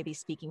true. I may be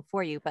speaking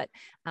for you, but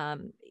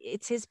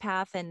it's his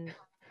path, and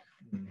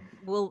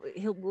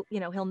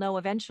he'll know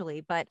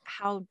eventually. But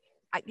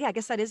I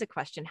guess that is a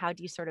question. How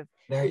do you sort of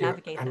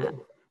navigate that?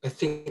 I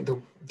think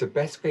the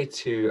best way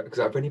to, because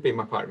I've only been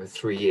my partner for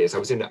 3 years. I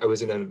was in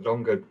a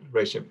longer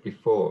relationship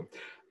before,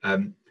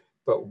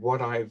 but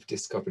what I've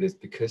discovered is,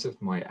 because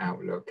of my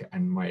outlook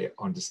and my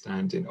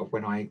understanding of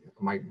when I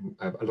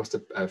lost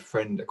a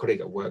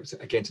colleague at work,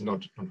 again to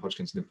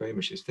non-Hodgkin's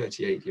lymphoma. She was a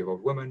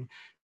 38-year-old woman,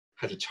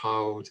 had a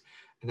child,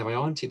 And then my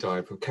auntie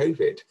died from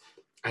COVID.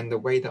 And the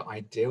way that I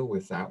deal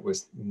with that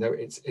was, no,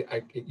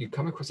 you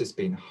come across as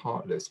being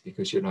heartless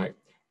because you're like,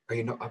 are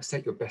you not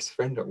upset your best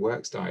friend at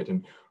work's died?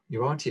 And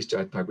your auntie's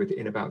died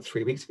within about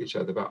 3 weeks of each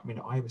other. But I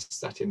mean, I was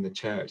sat in the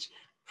church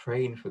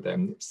praying for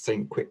them,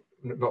 saying quick,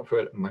 not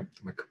for my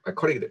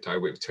colleague that died,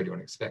 it was totally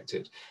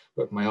unexpected,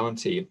 but my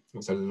auntie, it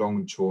was a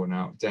long drawn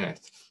out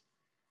death.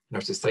 And I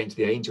was just saying to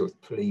the angels,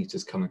 please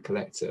just come and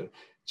collect her.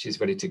 She's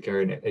ready to go.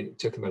 And it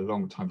took him a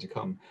long time to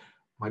come.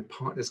 My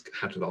partner's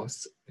had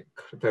lost,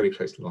 very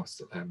close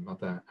loss,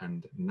 mother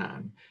and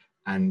nan.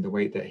 And the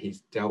way that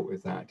he's dealt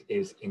with that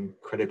is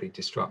incredibly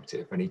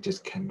destructive. And he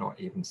just cannot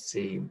even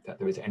see that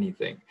there is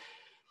anything.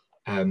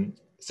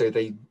 So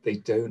they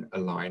don't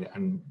align,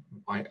 and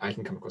I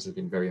can come across as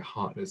being very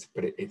heartless,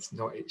 but it's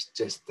not. It's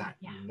just that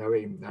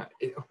knowing that,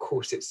 of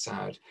course, it's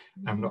sad.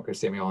 I'm not going to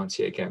see my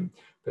auntie again,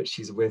 but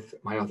she's with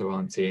my other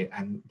auntie,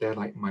 and they're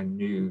like my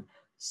new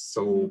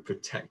soul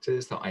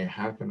protectors that I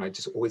have, and I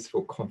just always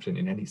feel confident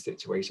in any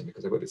situation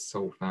because I've got this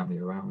soul family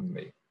around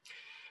me.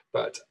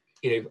 But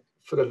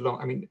for the long,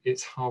 I mean,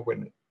 it's hard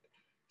when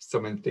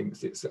someone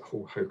thinks it's a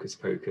whole hocus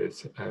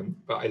pocus,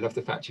 but I love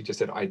the fact you just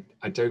said I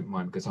don't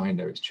mind because I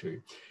know it's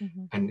true.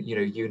 And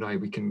you and I,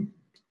 we can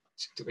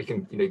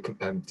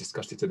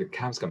discuss it till the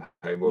cows come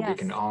home, or we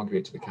can argue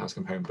it till the cows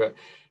come home. But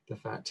the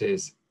fact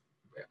is,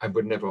 I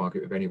would never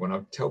argue with anyone.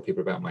 I'll tell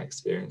people about my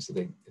experience.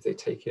 If they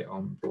take it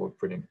on board,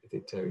 brilliant. If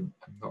they don't,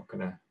 I'm not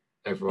gonna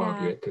ever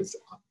argue it, because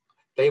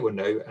they will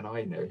know and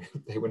I know.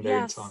 They will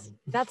know in time.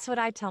 That's what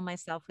I tell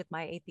myself with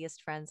my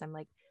atheist friends. I'm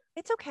like,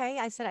 it's okay.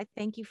 I said, I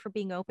thank you for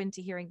being open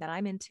to hearing that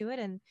I'm into it.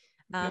 And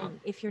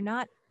if you're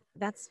not,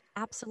 that's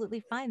absolutely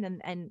fine.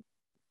 And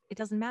it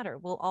doesn't matter.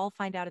 We'll all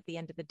find out at the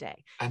end of the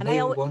day. And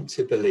they want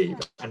to believe.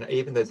 And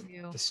even the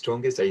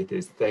strongest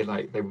atheists, they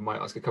might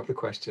ask a couple of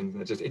questions,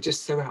 and it's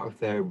just so out of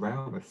their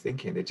realm of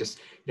thinking. They just,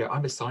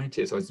 I'm a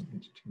scientist. I was,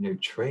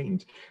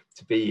 trained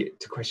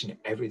to question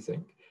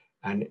everything.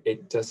 And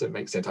it doesn't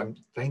make sense. I'm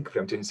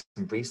thankful I'm doing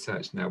some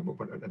research now.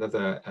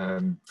 Another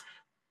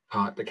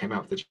part that came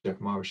out of the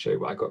Jeff Mara show,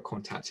 where I got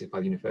contacted by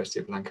the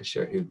University of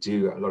Lancashire, who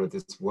do a lot of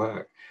this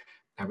work.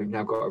 And we've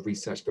now got a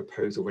research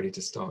proposal ready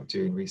to start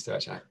doing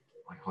research at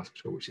my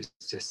hospital, which is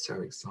just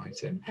so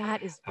exciting.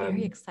 That is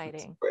very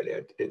exciting.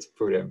 It's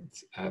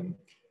brilliant.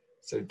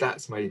 So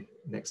that's my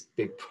next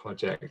big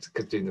project,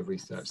 because doing the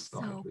research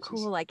side. So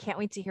cool. I can't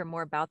wait to hear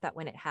more about that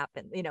when it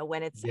happens,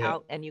 when it's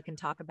out and you can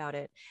talk about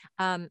it.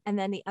 And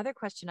then the other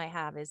question I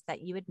have is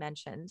that you had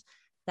mentioned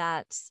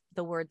that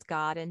the words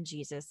God and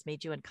Jesus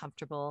made you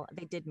uncomfortable.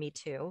 They did me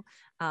too.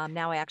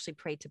 Now I actually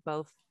pray to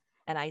both,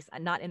 and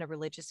not in a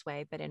religious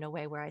way, but in a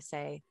way where I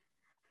say,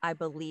 I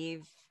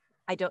believe.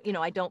 I'm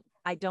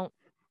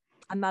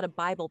not a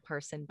Bible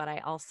person, but I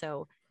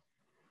also,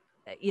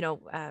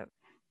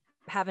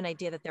 have an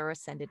idea that there are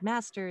ascended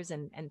masters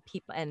and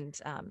people and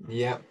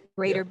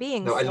greater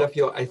beings. No, I love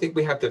I think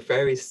we have the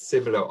very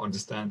similar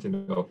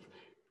understanding of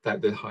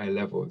that, the higher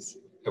levels,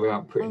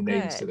 without putting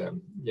names to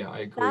them. Yeah, I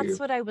agree. That's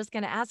what I was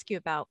going to ask you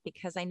about,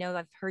 because I know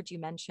I've heard you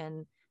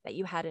mention that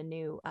you had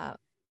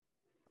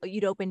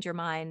you'd opened your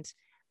mind.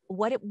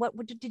 What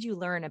did you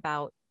learn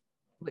about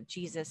what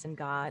Jesus and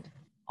God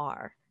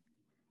are?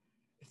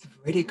 It's a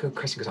really good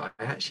question, because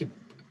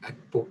I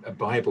bought a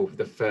Bible for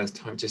the first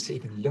time just to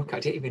even look. I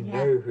didn't even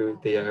know who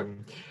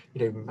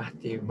the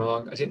Matthew,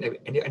 Mark, I didn't know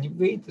and you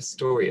read the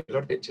story, a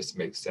lot of it just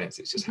makes sense.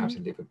 It's just how to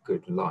live a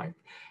good life.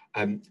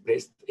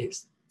 But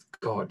it's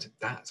God.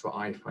 That's what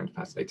I find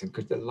fascinating,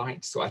 because the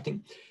light. So I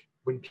think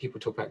when people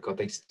talk about God,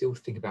 they still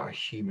think about a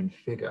human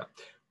figure,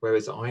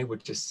 whereas I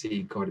would just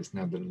see God as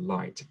now the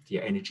light,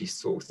 the energy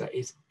source that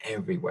is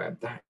everywhere.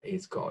 That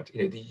is God.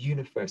 The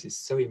universe is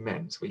so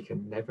immense, we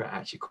can never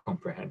actually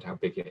comprehend how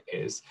big it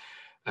is.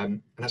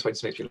 And that's why it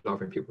just makes me laugh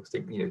when people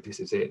think,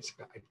 this is it.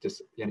 The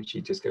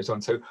energy just goes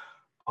on. So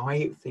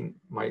I think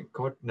my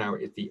God now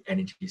is the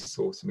energy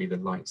source for me, the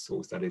light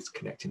source that is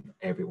connecting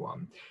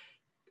everyone.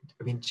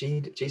 I mean,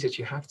 Jesus,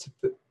 you have to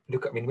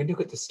look at, when you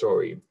look at the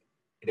story,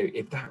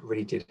 if that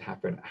really did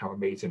happen, how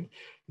amazing.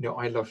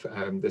 I love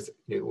there's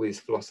all these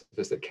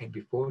philosophers that came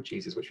before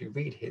Jesus, which we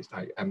read his,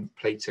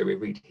 Plato, we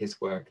read his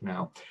work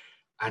now,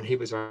 and he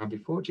was around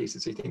before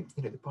Jesus. So you think,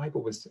 the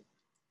Bible was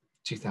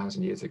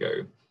 2,000 years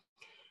ago,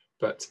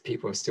 but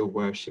people are still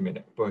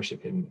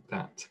worshiping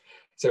that.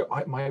 So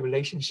my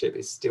relationship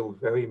is still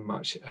very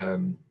much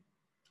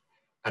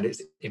at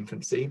its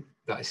infancy,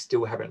 that I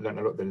still haven't learned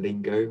a lot of the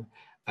lingo.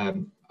 I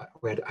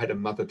had a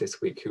mother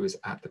this week who was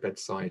at the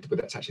bedside, but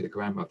that's actually the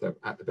grandmother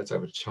at the bedside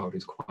of a child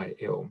who's quite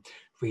ill,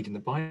 reading the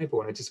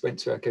Bible. And I just went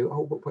to her,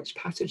 which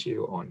passage are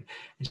you on?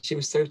 And she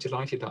was so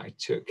delighted that I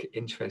took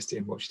interest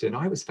in what she did. And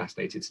I was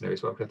fascinated to know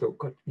as well, because I thought,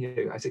 God,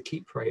 I said,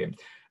 keep praying.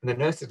 And the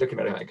nurse is looking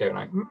at her going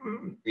like,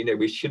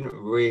 we shouldn't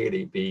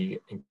really be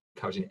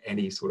encouraging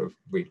any sort of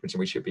religion.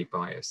 We should be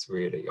biased,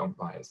 really, on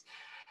bias.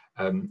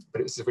 But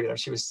it was really,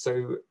 she was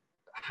so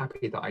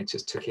happy that I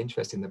just took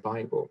interest in the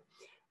Bible.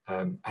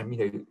 And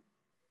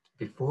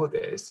before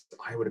this,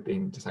 I would have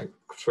been just like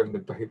throwing the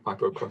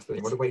Bible across the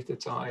thing. What a waste of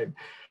time.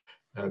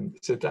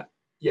 So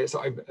yeah,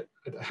 so I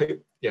hope,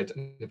 yeah,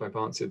 if I've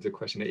answered the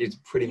question. It is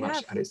pretty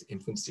much at its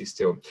infancy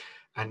still.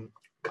 And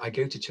I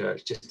go to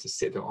church just to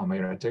sit there on my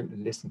own. I don't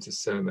listen to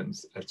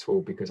sermons at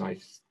all because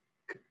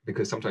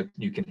sometimes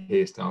you can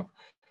hear stuff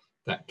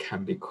that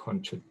can be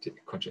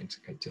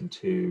contradicting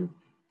to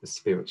the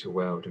spiritual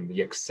world and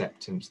the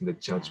acceptance and the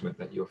judgment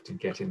that you often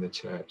get in the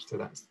church. So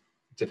that's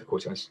the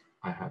difficulty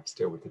I have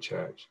still with the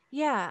church.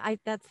 Yeah,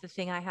 that's the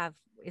thing I have,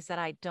 is that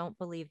I don't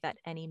believe that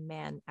any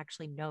man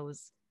actually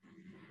knows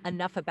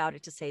enough about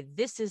it to say,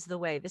 this is the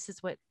way, this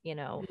is what,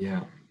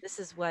 this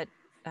is what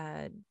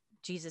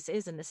Jesus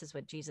is, and this is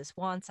what Jesus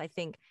wants.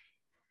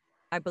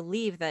 I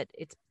believe that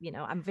it's,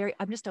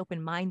 I'm just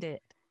open-minded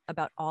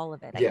about all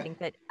of it. I think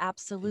that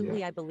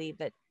absolutely, I believe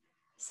that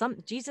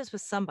Jesus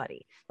was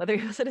somebody, whether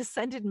he was an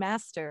ascended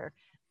master,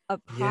 a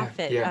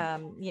prophet,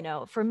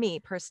 for me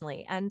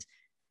personally. And,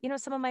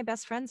 some of my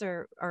best friends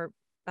are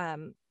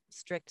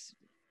strict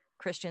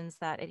Christians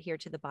that adhere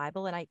to the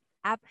Bible. And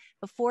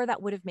before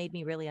that would have made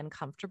me really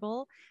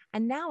uncomfortable.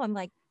 And now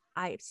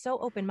I'm so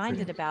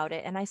open-minded about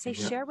it. And I say,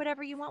 share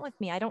whatever you want with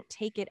me. I don't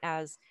take it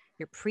as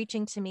you're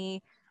preaching to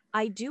me.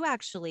 I do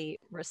actually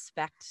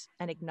respect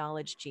and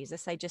acknowledge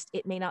Jesus.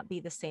 It may not be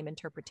the same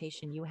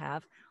interpretation you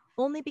have,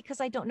 only because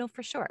I don't know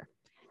for sure.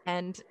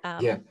 And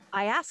I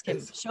ask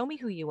him, show me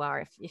who you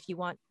are. If you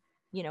want,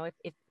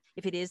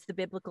 if it is the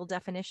biblical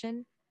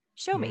definition,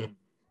 show me.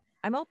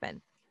 I'm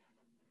open.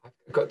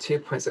 I've got 2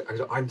 points.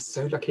 I'm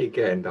so lucky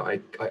again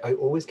that I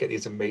always get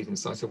these amazing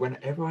signs. So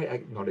whenever I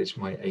acknowledge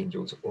my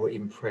angels or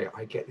in prayer,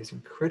 I get this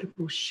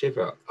incredible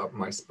shiver up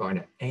my spine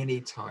at any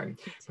time.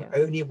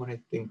 Only when I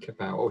think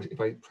about, or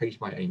if I pray to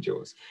my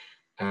angels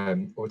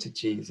or to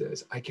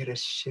Jesus, I get a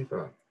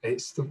shiver.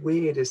 It's the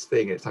weirdest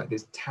thing. It's like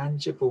this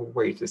tangible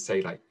way to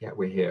say, like, yeah,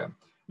 we're here.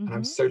 And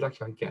I'm so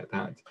lucky I get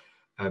that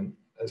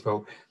as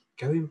well.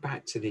 Going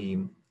back to the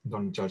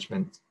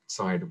non-judgment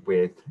side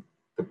with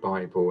the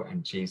Bible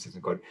and Jesus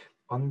and God,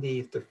 on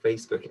the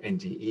Facebook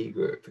NDE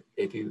group,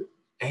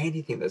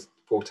 anything that's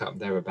brought up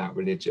there about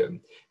religion,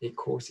 it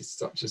causes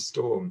such a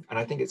storm. And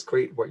I think it's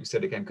great what you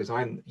said again, because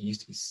I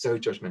used to be so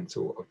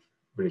judgmental of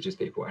religious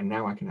people, and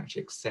now I can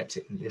actually accept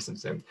it and listen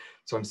to them.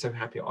 So I'm so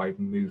happy I've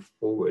moved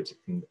forward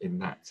in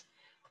that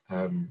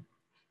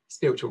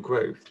spiritual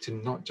growth, to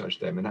not judge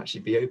them and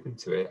actually be open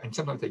to it. And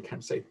sometimes they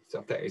can say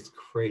stuff that is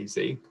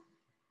crazy.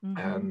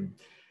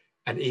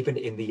 And even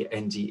in the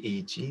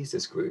NDE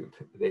Jesus group,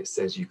 it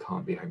says you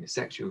can't be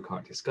homosexual, you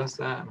can't discuss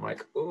that. I'm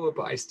like, oh,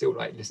 but I still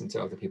listen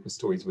to other people's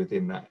stories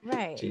within that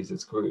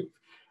Jesus group,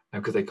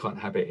 because they can't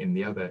have it in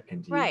the other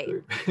NDE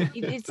group.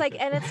 It's like,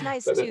 and it's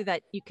nice too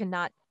that you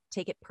cannot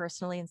take it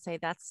personally and say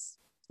that's,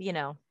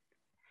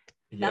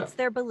 that's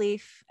their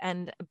belief,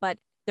 but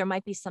there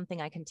might be something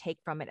I can take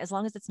from it, as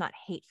long as it's not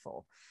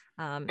hateful.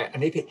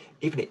 And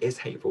even it is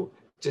hateful,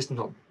 just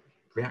not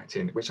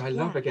reacting, which I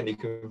love. Again, you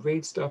can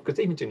read stuff, because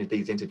even during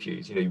these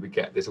interviews, you would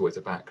get, there's always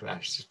a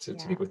backlash to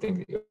people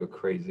thinking that you're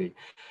crazy.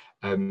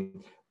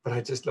 But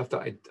I just love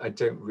that I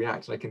don't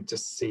react. I can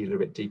just see a little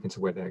bit deep into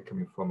where they're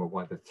coming from or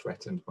why they're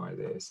threatened by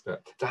this.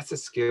 But that's a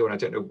skill, and I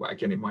don't know,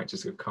 again, it might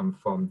just have come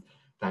from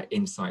that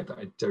insight that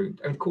I don't,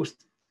 and of course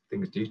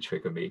things do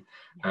trigger me,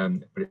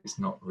 but it's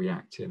not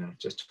reacting, and I'm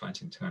just trying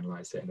to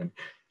internalize it and then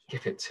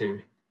give it to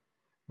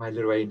my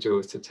little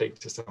angels to take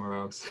to somewhere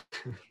else.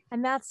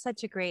 And that's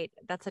such a great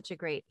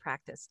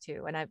practice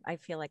too. And I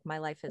feel like my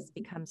life has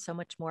become so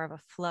much more of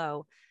a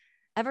flow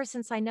ever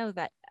since I know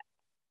that,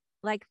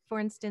 like, for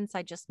instance,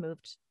 I just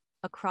moved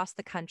across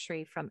the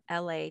country from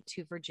LA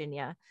to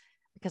Virginia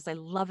because I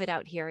love it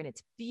out here and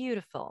it's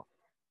beautiful.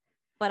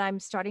 But I'm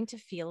starting to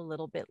feel a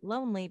little bit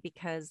lonely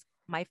because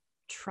my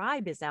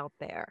tribe is out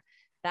there.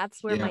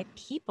 That's where my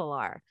people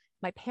are.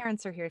 My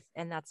parents are here,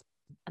 and that's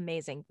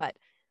amazing.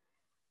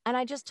 And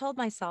I just told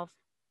myself,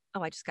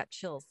 I just got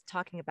chills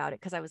talking about it,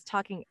 because I was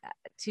talking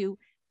to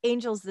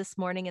angels this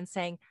morning and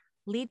saying,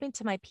 lead me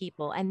to my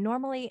people. And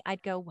normally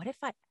I'd go, what if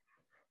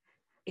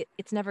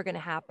it's never going to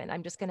happen.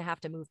 I'm just going to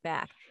have to move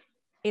back.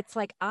 It's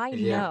like, I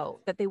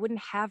know that they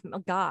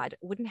God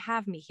wouldn't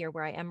have me here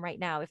where I am right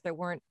now if there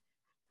weren't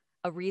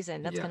a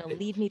reason that's going to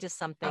lead me to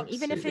something. Absolutely.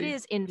 Even if it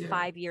is in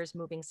 5 years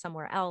moving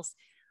somewhere else,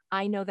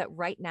 I know that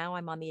right now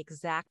I'm on the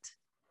exact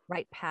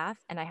right path,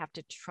 and I have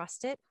to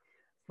trust it,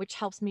 which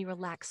helps me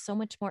relax so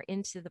much more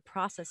into the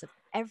process of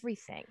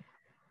everything.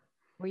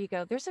 Where you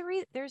go,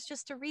 there's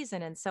just a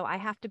reason. And so I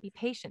have to be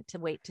patient to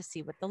wait to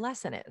see what the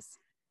lesson is.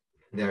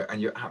 No,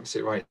 and you're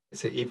absolutely right.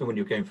 So even when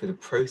you're going through the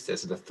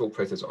process of the thought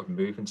process of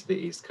moving to the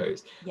East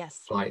Coast,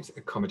 flights,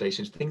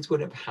 accommodations, things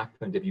wouldn't have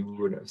happened if you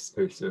wouldn't have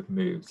supposed to have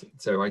moved.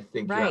 So I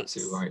think you're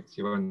absolutely right.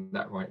 You're on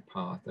that right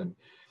path. And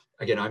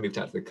again, I moved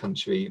out of the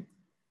country.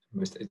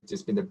 It's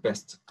just been the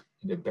best,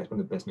 one of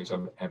the best moves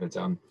I've ever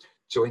done.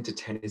 Joined a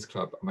tennis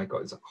club. Oh my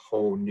God, it's a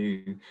whole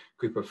new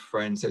group of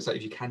friends. So it's like,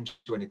 if you can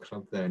join a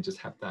club there and just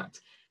have that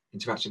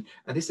interaction.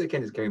 And this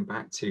again is going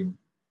back to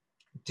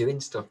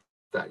doing stuff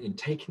that in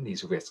taking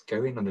these risks,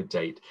 going on a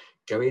date,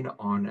 going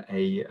on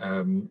a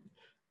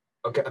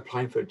or get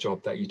applying for a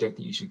job that you don't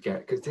think you should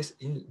get, because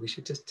we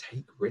should just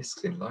take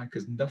risks in life,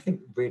 because nothing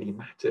really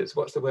matters.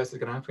 What's the worst that's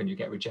going to happen? You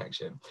get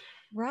rejection.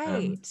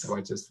 Right. So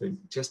I just think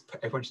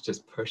everyone should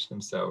just push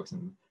themselves,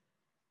 and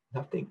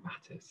nothing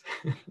matters.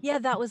 Yeah,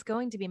 that was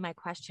going to be my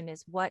question,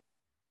 is what,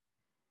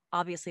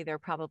 obviously there are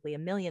probably a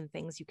million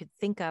things you could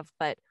think of,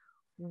 but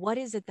what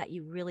is it that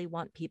you really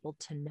want people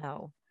to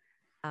know?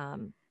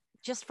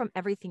 Just from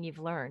everything you've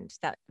learned,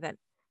 that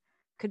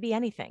could be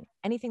anything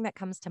that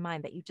comes to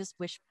mind that you just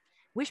wish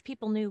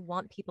people knew,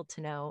 want people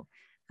to know.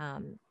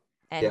 And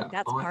Yeah,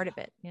 that's part of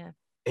it. Yeah.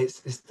 It's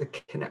the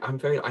connect.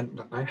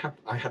 I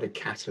had a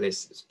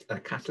catalyst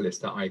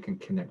that I can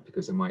connect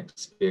because of my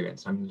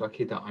experience. I'm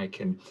lucky that I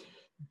can,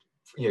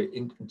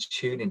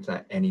 tune into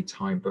that any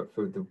time. But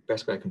for the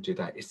best way I can do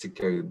that is to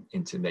go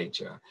into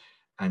nature.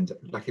 And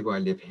luckily where I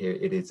live here,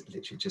 it is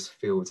literally just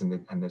fields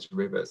and there's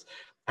rivers.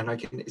 And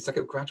it's like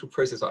a gradual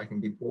process. I can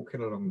be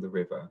walking along the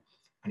river,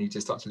 and you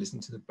just start to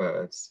listen to the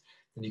birds.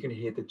 Then you can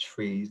hear the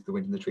trees, the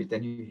wind in the trees.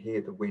 Then you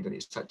hear the wind, and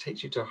it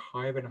takes you to a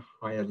higher and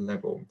higher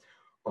level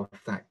of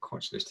that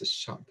consciousness, to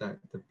shut the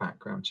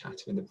background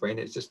chatter in the brain.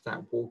 It's just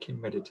that walking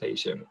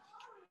meditation.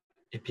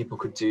 If people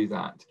could do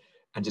that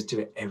and just do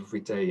it every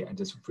day, and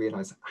just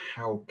realize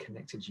how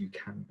connected you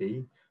can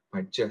be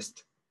by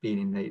just being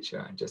in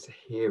nature and just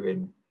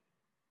hearing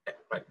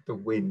like the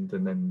wind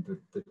and then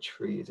the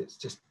trees, it's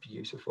just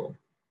beautiful.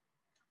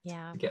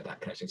 Yeah. To get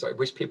that connection. So I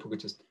wish people could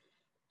just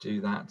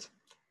do that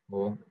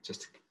more,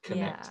 just to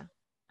connect. Yeah,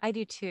 I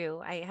do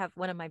too. I have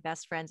one of my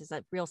best friends is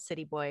a real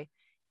city boy,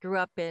 grew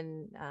up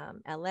in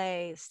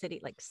LA city,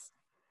 like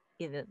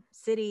in the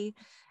city.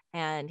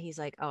 And he's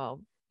like,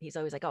 oh, he's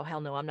always like, oh, hell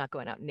no, I'm not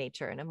going out in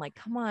nature. And I'm like,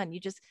 come on,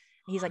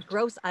 he's like,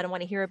 gross, I don't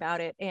want to hear about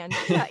it. And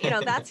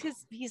yeah, that's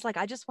he's like,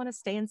 I just want to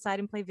stay inside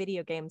and play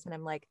video games. And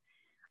I'm like,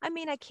 I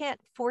mean, I can't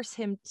force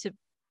him to.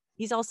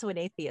 He's also an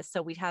atheist,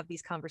 so we have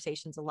these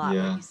conversations a lot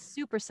where Yeah. he's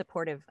super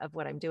supportive of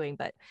what I'm doing,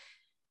 but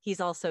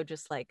he's also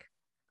just like,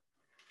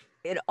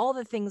 all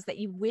the things that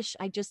you wish.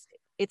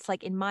 It's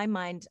like, in my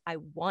mind, I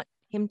want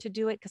him to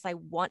do it because I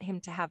want him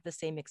to have the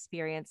same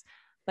experience.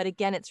 But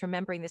again, it's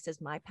remembering this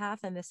is my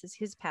path and this is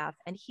his path,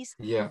 and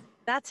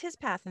that's his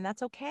path, and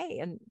that's okay.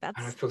 And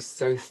I feel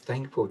so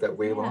thankful that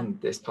we're on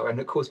this part. And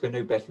of course, we're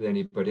no better than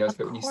anybody else.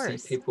 But when you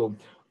see people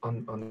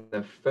on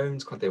their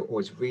phones, they're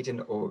always reading,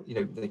 or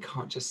they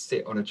can't just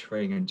sit on a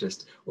train and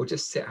just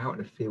sit out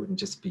in a field and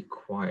just be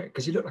quiet,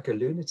 because you look like a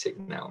lunatic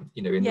now,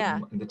 in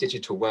the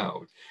digital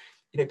world.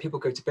 People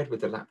go to bed with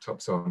their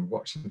laptops on,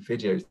 watching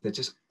videos. They're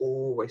just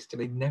always,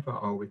 they never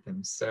are with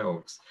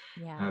themselves.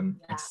 And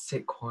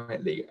sit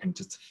quietly and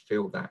just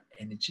feel that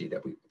energy,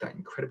 that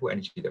incredible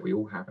energy that we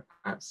all have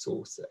at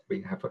source, that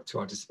we have up to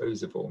our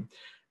disposal.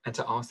 And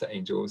to ask the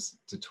angels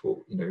to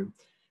talk,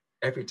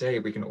 every day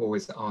we can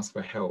always ask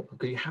for help,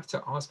 because you have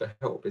to ask for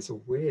help. It's a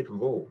weird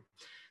rule.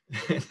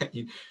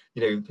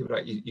 People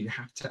like you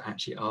have to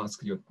actually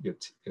ask your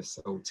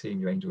soul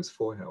team, your angels,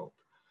 for help.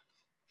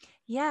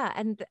 Yeah.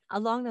 And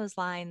along those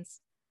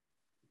lines,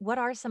 what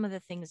are some of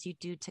the things you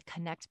do to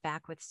connect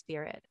back with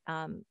spirit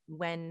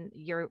when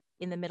you're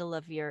in the middle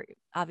of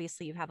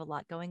obviously you have a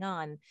lot going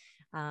on,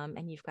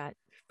 and you've got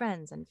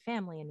friends and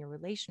family and your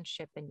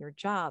relationship and your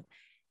job?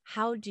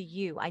 How do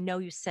you, I know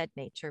you said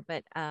nature,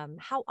 but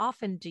how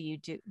often do you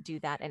do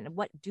that, and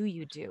what do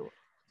you do?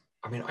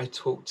 I mean, I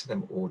talk to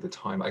them all the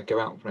time. I go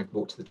out, when I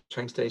walk to the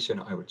train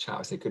station, I would chat.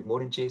 I say, good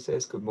morning,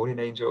 Jesus, good morning,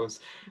 angels.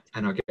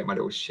 And I get my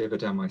little shiver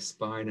down my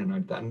spine.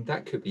 And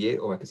that could be it.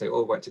 Or I could say,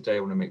 oh, right, today I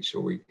want to make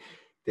sure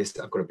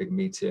I've got a big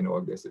meeting,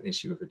 or there's an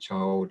issue with a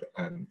child.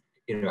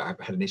 I've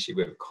had an issue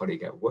with a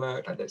colleague at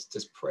work. Like, let's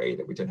just pray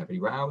that we don't have any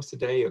rows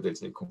today, or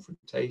there's no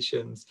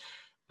confrontations.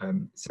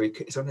 So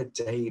it's on a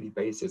daily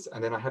basis.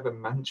 And then I have a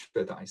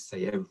mantra that I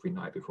say every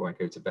night before I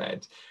go to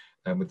bed.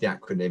 With the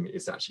acronym,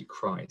 it's actually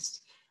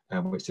Christ.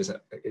 Which is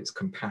it's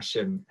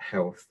compassion,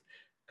 health,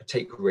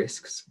 take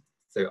risks.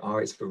 So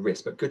R is for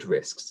risk, but good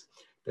risks.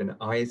 Then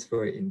I is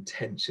for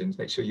intentions.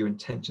 Make sure your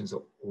intentions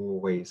are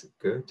always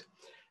good.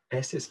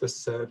 S is for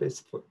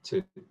service,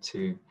 to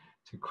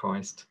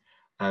Christ.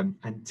 And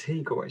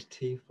T, what is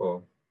T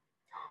for?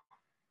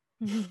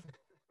 That's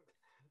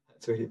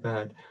really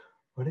bad.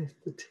 What is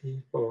the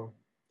T for?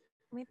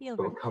 Maybe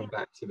it'll come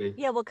back to me.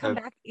 Yeah, we'll come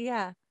back.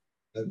 Yeah.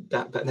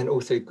 But then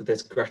also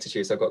there's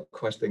gratitude. So I've got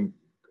quite a thing.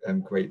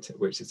 Great,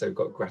 which is, I've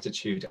got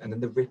gratitude, and then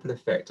the ripple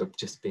effect of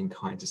just being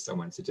kind to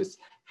someone, so just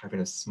having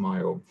a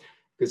smile.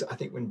 Because I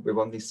think when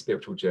we're on these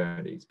spiritual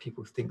journeys,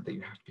 people think that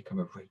you have to become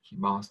a Reiki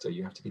master,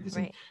 you have to be this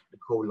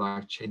whole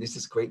life change. This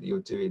is great that you're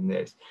doing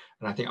this,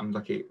 and I think I'm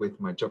lucky with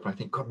my job, and I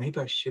think, God, maybe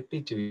I should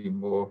be doing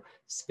more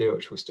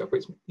spiritual stuff,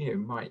 which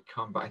might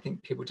come, but I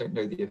think people don't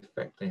know the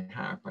effect they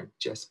have by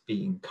just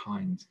being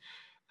kind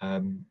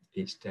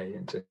each day,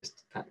 and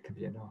just that can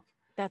be enough.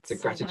 That's so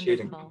gratitude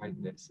and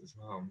kindness as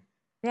well.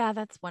 Yeah,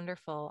 that's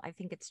wonderful. I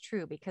think it's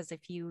true, because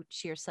if you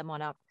cheer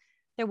someone up,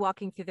 they're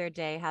walking through their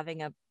day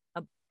having a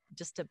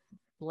just a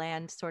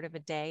bland sort of a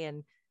day,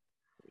 and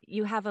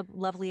you have a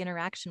lovely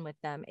interaction with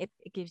them. It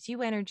gives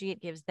you energy,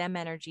 it gives them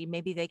energy.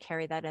 Maybe they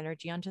carry that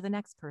energy onto the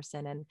next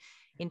person and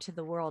into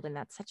the world. And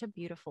that's such a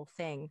beautiful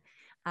thing.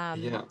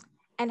 Yeah.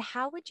 And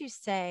how would you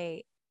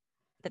say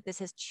that this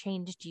has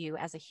changed you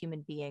as a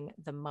human being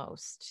the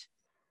most?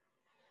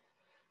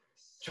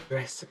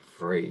 Stress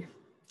free.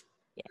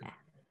 Yeah.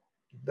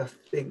 The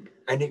thing,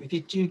 and if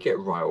you do get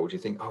riled, you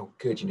think, oh,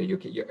 good,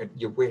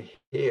 we're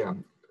here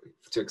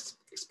to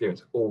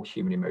experience all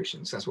human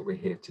emotions. That's what we're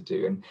here to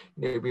do. And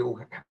we all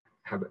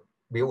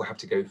have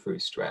to go through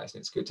stress,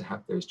 and it's good to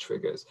have those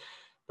triggers.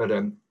 But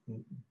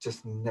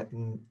just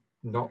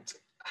not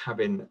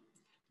having,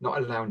 not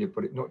allowing your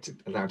body, not to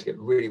allow to get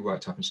really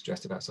worked up and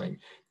stressed about something.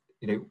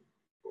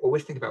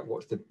 Always think about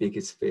what's the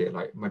biggest fear.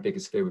 Like, my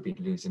biggest fear would be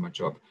losing my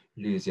job,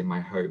 losing my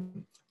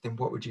home. Then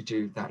what would you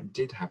do if that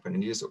did happen?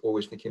 And you're just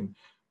always thinking,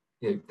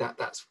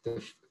 that's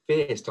the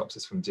fear stops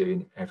us from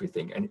doing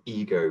everything. And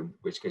ego,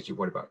 which goes, you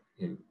worry about,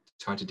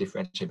 trying to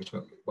differentiate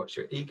between what's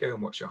your ego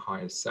and what's your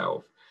higher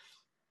self.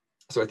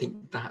 So I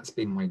think that's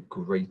been my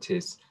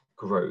greatest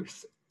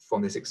growth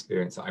from this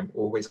experience. I'm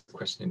always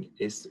questioning,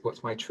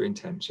 what's my true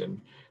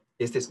intention?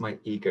 Is this my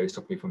ego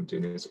stopping me from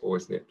doing this, or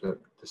is it the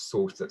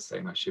source that's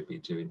saying I should be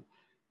doing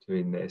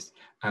this?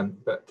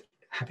 But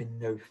having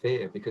no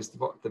fear, because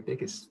what the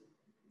biggest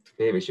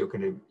fear is, you're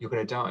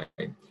gonna die,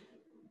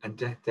 and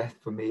death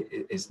for me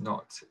is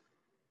not,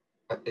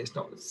 it's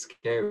not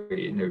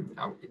scary.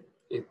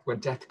 When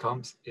death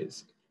comes,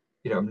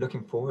 I'm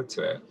looking forward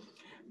to it.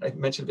 I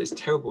mentioned it's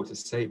terrible to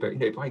say,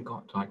 but if I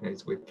got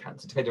diagnosed with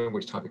cancer, depending on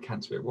which type of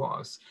cancer it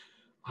was,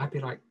 I'd be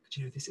like,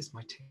 this is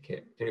my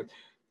ticket.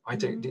 I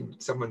don't think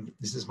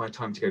this is my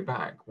time to go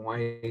back.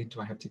 Why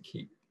do I have to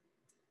keep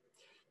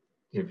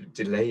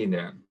delaying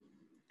it?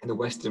 In the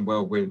Western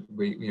world, we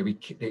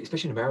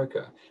especially in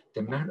America,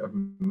 the amount of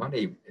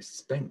money is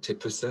spent to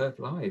preserve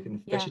life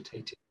in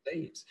vegetative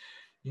states.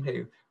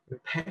 We're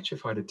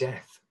petrified of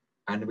death,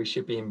 and we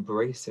should be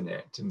embracing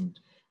it and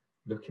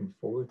looking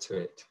forward to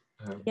it.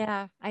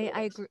 I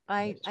agree.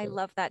 I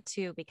love that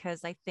too,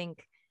 because I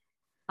think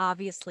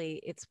obviously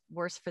it's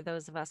worse for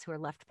those of us who are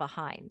left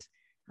behind.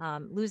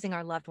 Losing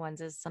our loved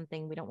ones is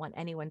something we don't want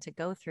anyone to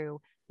go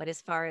through. But as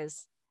far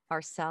as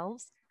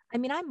ourselves, I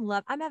mean,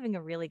 I'm having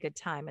a really good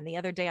time. And the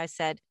other day I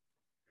said,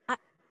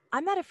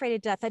 I'm not afraid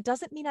of death. That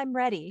doesn't mean I'm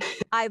ready.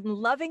 I'm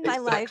loving my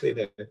life.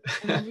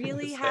 I'm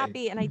really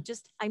happy. And I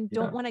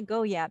don't want to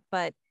go yet.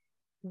 But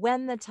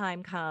when the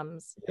time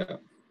comes,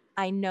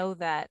 I know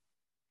that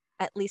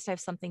at least I have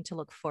something to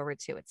look forward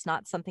to. It's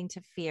not something to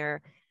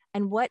fear.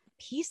 And what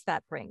peace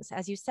that brings.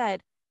 As you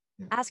said,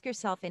 ask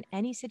yourself, in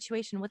any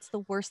situation, what's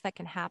the worst that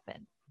can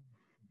happen?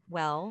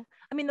 Well,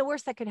 I mean, the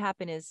worst that could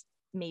happen is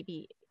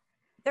maybe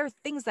there are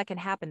things that can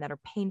happen that are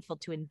painful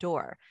to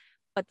endure.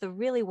 But the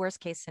really worst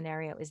case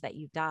scenario is that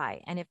you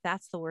die. And if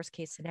that's the worst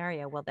case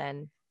scenario, well,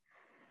 then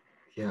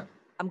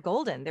I'm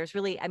golden. There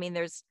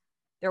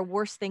are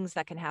worse things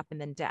that can happen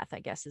than death, I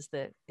guess, is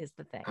the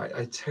thing.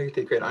 I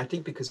totally agree. And I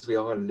think because we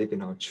are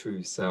living our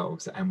true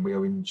selves and we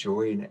are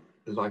enjoying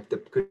life, the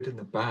good and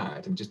the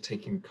bad, and just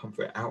taking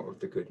comfort out of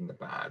the good and the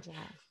bad,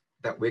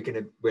 that we're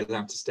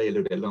allowed to stay a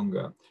little bit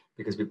longer,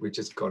 because we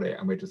just got it,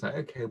 and we're just like,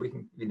 okay, we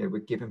can, we're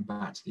giving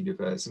back to the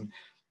universe. And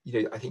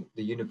I think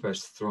the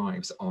universe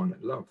thrives on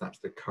love. That's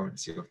the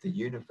currency of the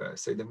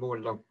universe. So the more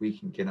love we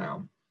can get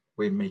out,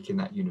 we're making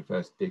that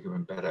universe bigger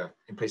and better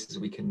in places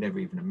we can never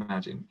even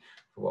imagine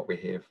for what we're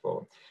here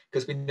for.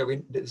 Because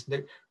there's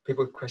no,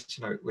 people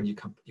question when you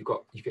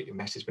get your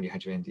message when you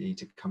had your NDE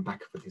to come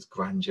back for these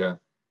grandeur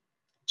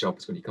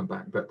jobs when you come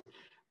back, but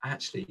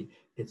actually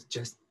it's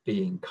just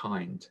being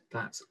kind.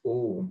 That's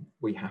all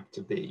we have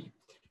to be.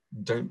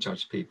 Don't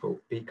judge people,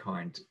 be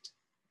kind,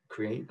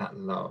 create that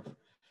love.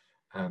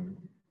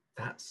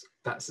 That's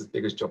as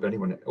big a job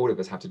all of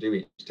us have to do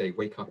each day.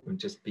 Wake up and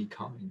just be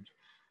kind.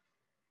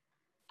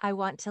 I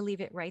want to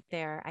leave it right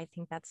there. I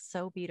think that's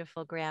so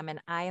beautiful, Graham.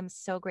 And I am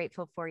so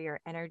grateful for your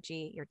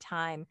energy, your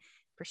time,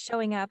 for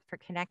showing up, for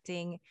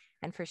connecting,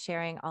 and for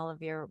sharing all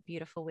of your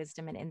beautiful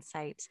wisdom and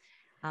insight.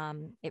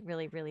 It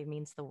really, really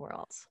means the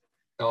world.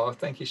 Oh,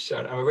 thank you,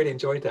 Sharon. I really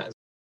enjoyed that.